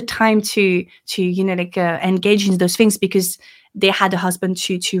had the time to engage in those things, because they had a husband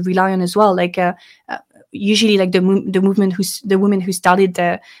to rely on as well. Like usually, like the women who started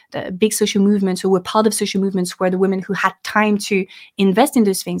the big social movements, or were part of social movements, were the women who had time to invest in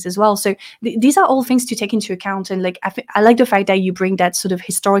those things as well. So these are all things to take into account. And like I like the fact that you bring that sort of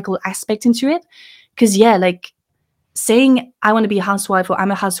historical aspect into it, because like saying I want to be a housewife, or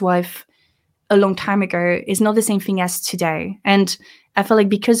I'm a housewife, a long time ago is not the same thing as today. And I feel like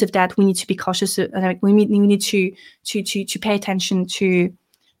because of that, we need to be cautious. Like we need to pay attention to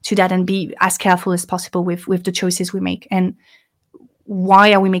that, and be as careful as possible with the choices we make. And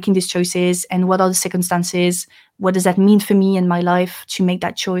why are we making these choices, and what are the circumstances? What does that mean for me and my life to make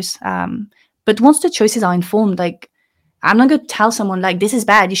that choice? But once the choices are informed, like I'm not going to tell someone like, this is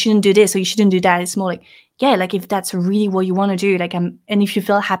bad, you shouldn't do this, or you shouldn't do that. It's more like, yeah, like if that's really what you want to do, like and if you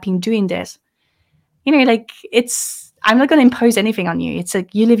feel happy in doing this, like I'm not going to impose anything on you. It's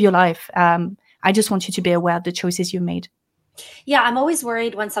like, you live your life. I just want you to be aware of the choices you made. Yeah, I'm always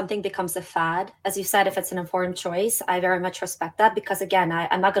worried when something becomes a fad. As you said, if it's an informed choice, I very much respect that, because again,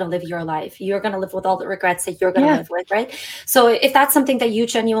 I'm not going to live your life. You're going to live with all the regrets that you're going to live with, right? So if that's something that you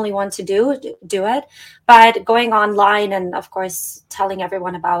genuinely want to do it. But going online and of course telling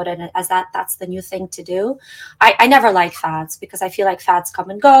everyone about it as that's the new thing to do. I never like fads, because I feel like fads come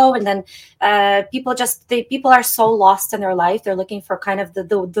and go, and then people are so lost in their life. They're looking for kind of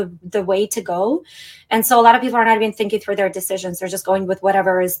the way to go. And so a lot of people are not even thinking through their decisions. They're just going with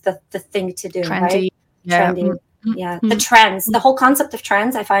whatever is the thing to do, trendy, right? yeah. Trendy. Yeah. The trends, the whole concept of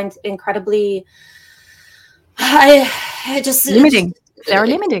trends, I find incredibly, I just limiting. They're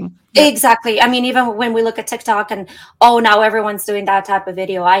limiting. Yeah. Exactly. I mean, even when we look at TikTok and, now everyone's doing that type of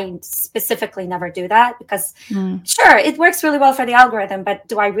video, I specifically never do that, because sure, it works really well for the algorithm, but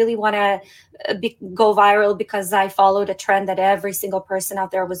do I really want to go viral because I followed a trend that every single person out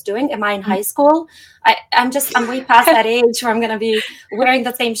there was doing? Am I in high school? I'm way past that age where I'm going to be wearing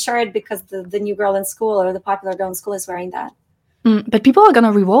the same shirt because the new girl in school, or the popular girl in school, is wearing that. But people are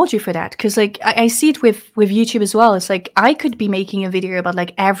gonna reward you for that because, like, I see it with YouTube as well. It's like I could be making a video about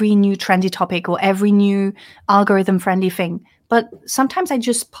like every new trendy topic or every new algorithm friendly thing, but sometimes I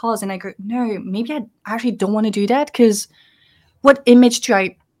just pause and I go, no, maybe I actually don't want to do that because what image do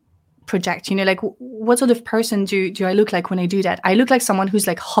I project? You know, like what sort of person do I look like when I do that? I look like someone who's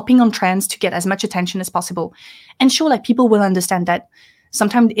like hopping on trends to get as much attention as possible, and sure, like people will understand that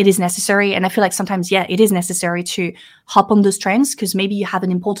sometimes it is necessary, and I feel like sometimes, yeah, it is necessary to hop on those trends because maybe you have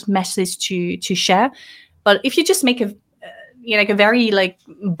an important message to share. But if you just make a like a very like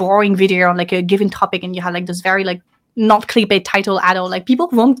boring video on like a given topic and you have like this very like not clickbait title at all, like people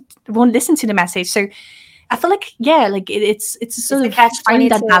won't listen to the message. So I feel like, yeah, like it's It's sort the of catch finding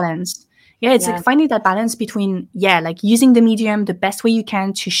that 22. balance. Yeah, it's like Yeah. finding that balance between, yeah, like using the medium the best way you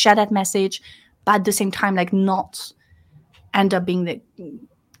can to share that message, but at the same time, like not end up being the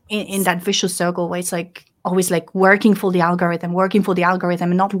in that vicious circle where it's like always like working for the algorithm,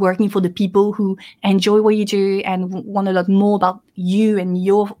 and not working for the people who enjoy what you do and want to learn more about you and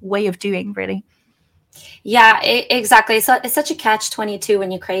your way of doing, really. Yeah, exactly. So it's such a catch 22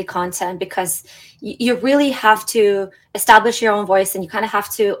 when you create content because you really have to establish your own voice, and you kind of have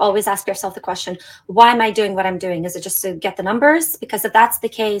to always ask yourself the question, why am I doing what I'm doing? Is it just to get the numbers? Because if that's the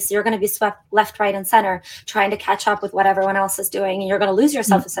case, you're going to be swept left, right, and center trying to catch up with what everyone else is doing. And you're going to lose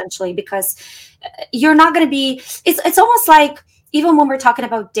yourself essentially because you're not going to be, it's almost like, even when we're talking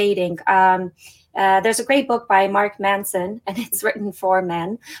about dating, there's a great book by Mark Manson, and it's written for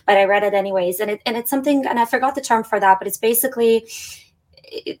men, but I read it anyways. And it's something, and I forgot the term for that, but it's basically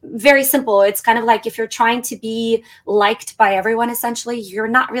very simple. It's kind of like if you're trying to be liked by everyone, essentially, you're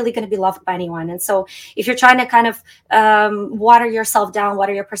not really going to be loved by anyone. And so if you're trying to kind of water yourself down,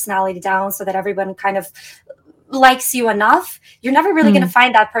 water your personality down so that everyone kind of likes you enough, you're never really going to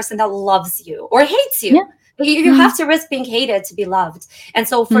find that person that loves you or hates you. Yeah. You have to risk being hated to be loved. And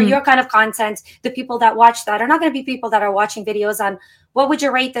so for your kind of content, the people that watch that are not going to be people that are watching videos on what would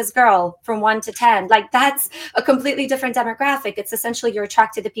you rate this girl from 1 to 10? Like that's a completely different demographic. It's essentially you're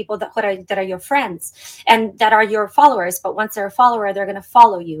attracted to people that are your friends and that are your followers. But once they're a follower, they're going to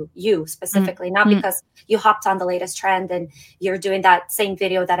follow you specifically, not because you hopped on the latest trend and you're doing that same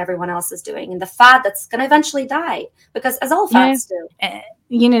video that everyone else is doing. And the fad that's going to eventually die, because as all fads do.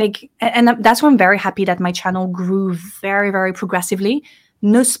 You know, like, and that's why I'm very happy that my channel grew very, very progressively.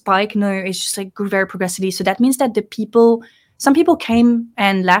 No spike, no, it's just like grew very progressively. So that means that some people came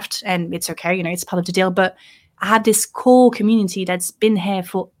and left, and it's okay, you know, it's part of the deal. But I had this core community that's been here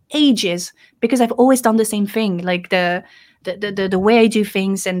for ages because I've always done the same thing. Like the way I do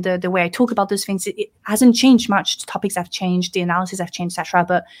things and the way I talk about those things, it hasn't changed much. The topics have changed, the analysis have changed, etc.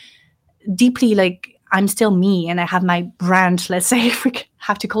 But deeply, like, I'm still me, and I have my brand, let's say, if we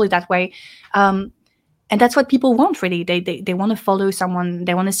have to call it that way. And that's what people want, really. They want to follow someone,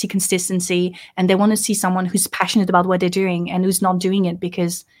 they want to see consistency, and they want to see someone who's passionate about what they're doing and who's not doing it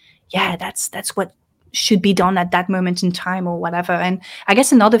because, yeah, that's what should be done at that moment in time or whatever. And I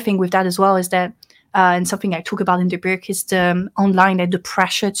guess another thing with that as well is that, and something I talk about in the book, is the online, the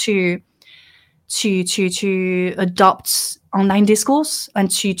pressure to adopt online discourse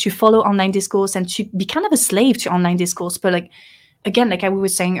and to follow online discourse and to be kind of a slave to online discourse. But like, again, like I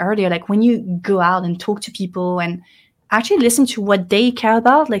was saying earlier, like when you go out and talk to people and actually listen to what they care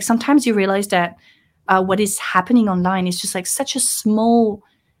about, like sometimes you realize that what is happening online is just like such a small,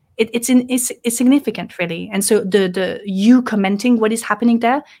 it's insignificant, really. And so the you commenting what is happening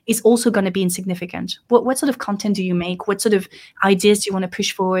there is also going to be insignificant. What sort of content do you make? What sort of ideas do you want to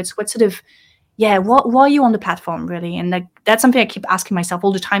push forwards? What sort of, yeah, why are you on the platform, really? And like that's something I keep asking myself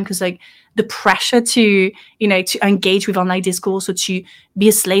all the time, because like the pressure to, you know, to engage with online discourse or to be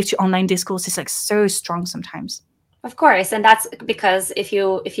a slave to online discourse is like so strong sometimes. Of course, and that's because if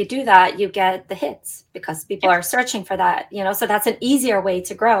you do that, you get the hits because people are searching for that, you know. So that's an easier way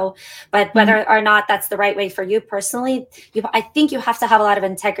to grow. But whether or not that's the right way for you personally, I think you have to have a lot of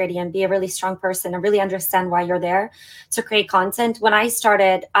integrity and be a really strong person and really understand why you're there to create content. When I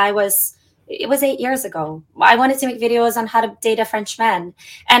started, it was 8 years ago. I wanted to make videos on how to date a French man.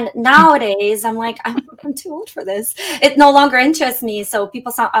 And nowadays I'm like, I'm too old for this. It no longer interests me. So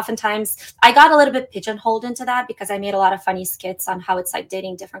people oftentimes, I got a little bit pigeonholed into that because I made a lot of funny skits on how it's like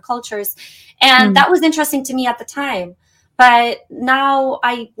dating different cultures. And that was interesting to me at the time. But now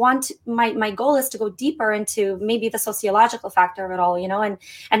I want, my goal is to go deeper into maybe the sociological factor of it all, you know, and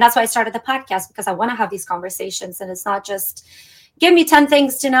that's why I started the podcast, because I want to have these conversations. And it's not just give me 10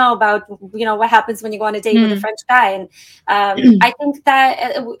 things to know about, what happens when you go on a date with a French guy. And I think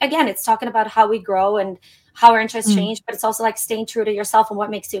that, again, it's talking about how we grow and how our interests change, but it's also like staying true to yourself and what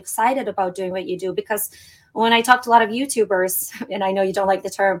makes you excited about doing what you do. Because when I talk to a lot of YouTubers, and I know you don't like the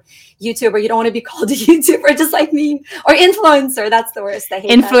term YouTuber, you don't want to be called a YouTuber just like me, or influencer. That's the worst. I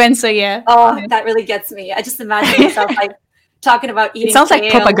hate influencer, that. yeah. Oh, that really gets me. I just imagine myself like talking about eating. It sounds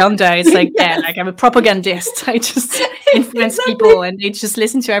like propaganda. It's like, yes. yeah, like I'm a propagandist. I just influence people and they just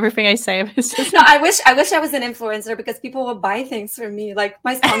listen to everything I say. No, I wish I was an influencer, because people would buy things from me. Like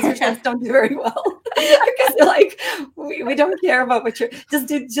my sponsorships don't do very well because they're like, we don't care about what you're just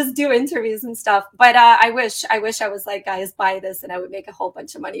do interviews and stuff. But I wish I was like, guys, buy this and I would make a whole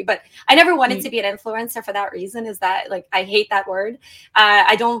bunch of money. But I never wanted to be an influencer for that reason. Is that like, I hate that word.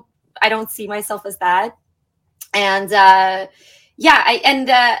 I don't see myself as that. And and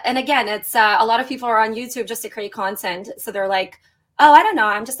again, it's a lot of people are on YouTube just to create content. So they're like, oh, I don't know,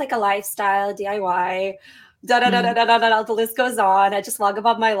 I'm just like a lifestyle DIY, the list goes on. I just vlog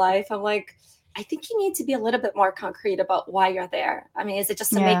about my life. I'm like, I think you need to be a little bit more concrete about why you're there. I mean, is it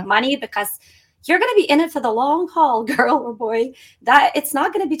just to make money? Because you're going to be in it for the long haul, girl or boy. That it's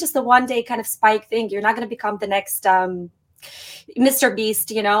not going to be just a one day kind of spike thing. You're not going to become the next Mr.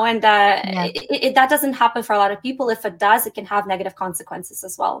 Beast, and that doesn't happen for a lot of people. If it does, it can have negative consequences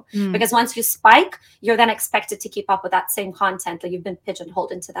as well. Because once you spike, you're then expected to keep up with that same content. Like you've been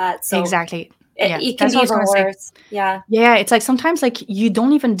pigeonholed into that. So exactly. It can be even worse. Yeah. Yeah. It's like sometimes like you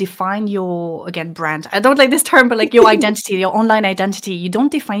don't even define your, again, brand. I don't like this term, but like your identity, your online identity, you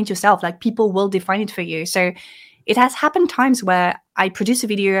don't define it yourself. Like people will define it for you. So it has happened times where I produce a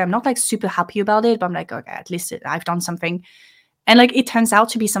video, I'm not like super happy about it, but I'm like, okay, at least I've done something. And like it turns out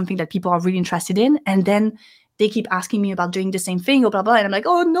to be something that people are really interested in. And then they keep asking me about doing the same thing or blah, blah. And I'm like,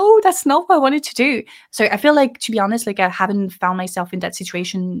 oh no, that's not what I wanted to do. So I feel like, to be honest, like I haven't found myself in that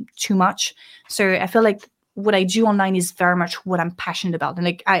situation too much. So I feel like what I do online is very much what I'm passionate about. And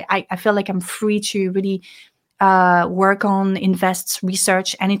like I feel like I'm free to really work on, invest,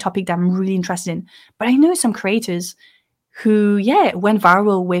 research any topic that I'm really interested in. But I know some creators who, went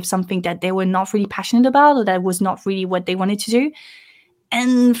viral with something that they were not really passionate about, or that was not really what they wanted to do.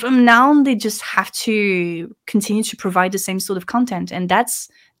 And from now on, they just have to continue to provide the same sort of content. And that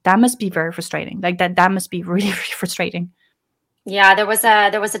must be very frustrating. Like that must be really, really frustrating. Yeah, there was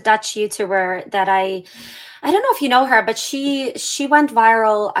a Dutch YouTuber that I don't know if you know her, but she went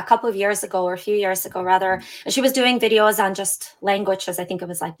viral a couple of years ago, or a few years ago rather. And she was doing videos on just languages. I think it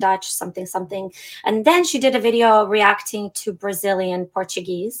was like Dutch, something. And then she did a video reacting to Brazilian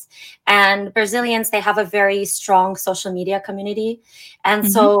Portuguese. And Brazilians, they have a very strong social media community.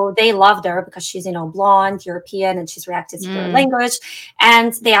 And so they loved her because she's, blonde, European, and she's reacted to their language.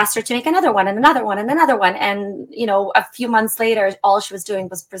 And they asked her to make another one and another one and another one. And, a few months later, all she was doing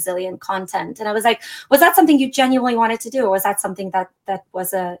was Brazilian content. And I was like, was that something you genuinely wanted to do, or was that something that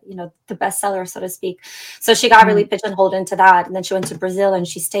was the bestseller, so to speak? So she got really pigeonholed into that, and then she went to Brazil and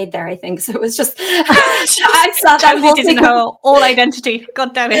she stayed there, I think. So it was just I saw that whole thing, her whole identity.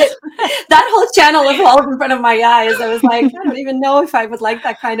 God damn it. That whole channel evolved in front of my eyes. I was like, I don't even know if I would like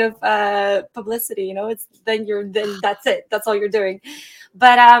that kind of publicity. It's then that's it. That's all you're doing.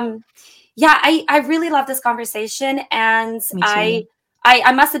 But I really love this conversation, and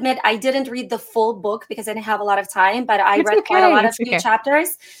I must admit, I didn't read the full book because I didn't have a lot of time, but I read quite a lot of few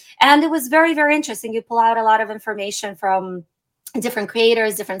chapters, and it was very, very interesting. You pull out a lot of information from different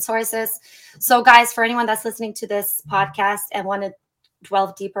creators, different sources. So guys, for anyone that's listening to this podcast and want to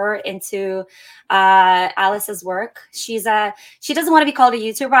delve deeper into Alice's work, she doesn't want to be called a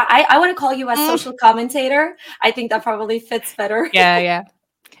YouTuber. I want to call you a social commentator. I think that probably fits better. Yeah.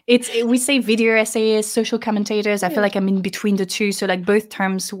 We say video essayists, social commentators. I feel like I'm in between the two. So like both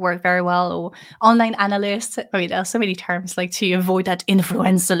terms work very well. Or online analyst. I mean, there are so many terms like to avoid that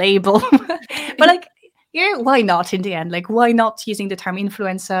influencer label. But like, why not in the end? Like, why not using the term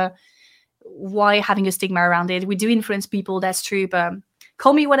influencer? Why having a stigma around it? We do influence people, that's true. But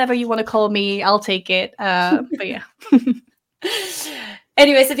call me whatever you want to call me. I'll take it. But yeah.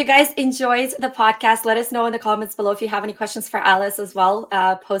 Anyways, if you guys enjoyed the podcast, let us know in the comments below if you have any questions for Alice as well.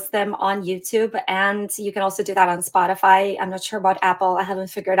 Post them on YouTube, and you can also do that on Spotify. I'm not sure about Apple. I haven't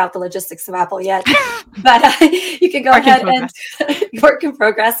figured out the logistics of Apple yet, but you can go ahead and work in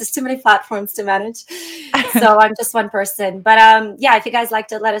progress. There's too many platforms to manage. So I'm just one person. But if you guys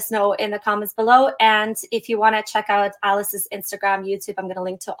liked it, let us know in the comments below. And if you want to check out Alice's Instagram, YouTube, I'm going to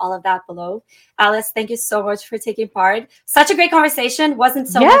link to all of that below. Alice, thank you so much for taking part. Such a great conversation. Was wasn't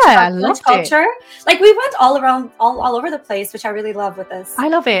so much I about French loved it. culture. Like we went all around, all over the place, which I really love with this. I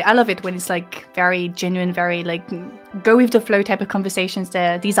love it. I love it when it's like very genuine, very like go with the flow type of conversations.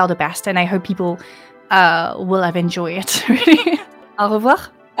 These are the best, and I hope people will have enjoyed it. Really. Au revoir.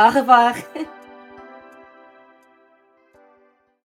 Au revoir.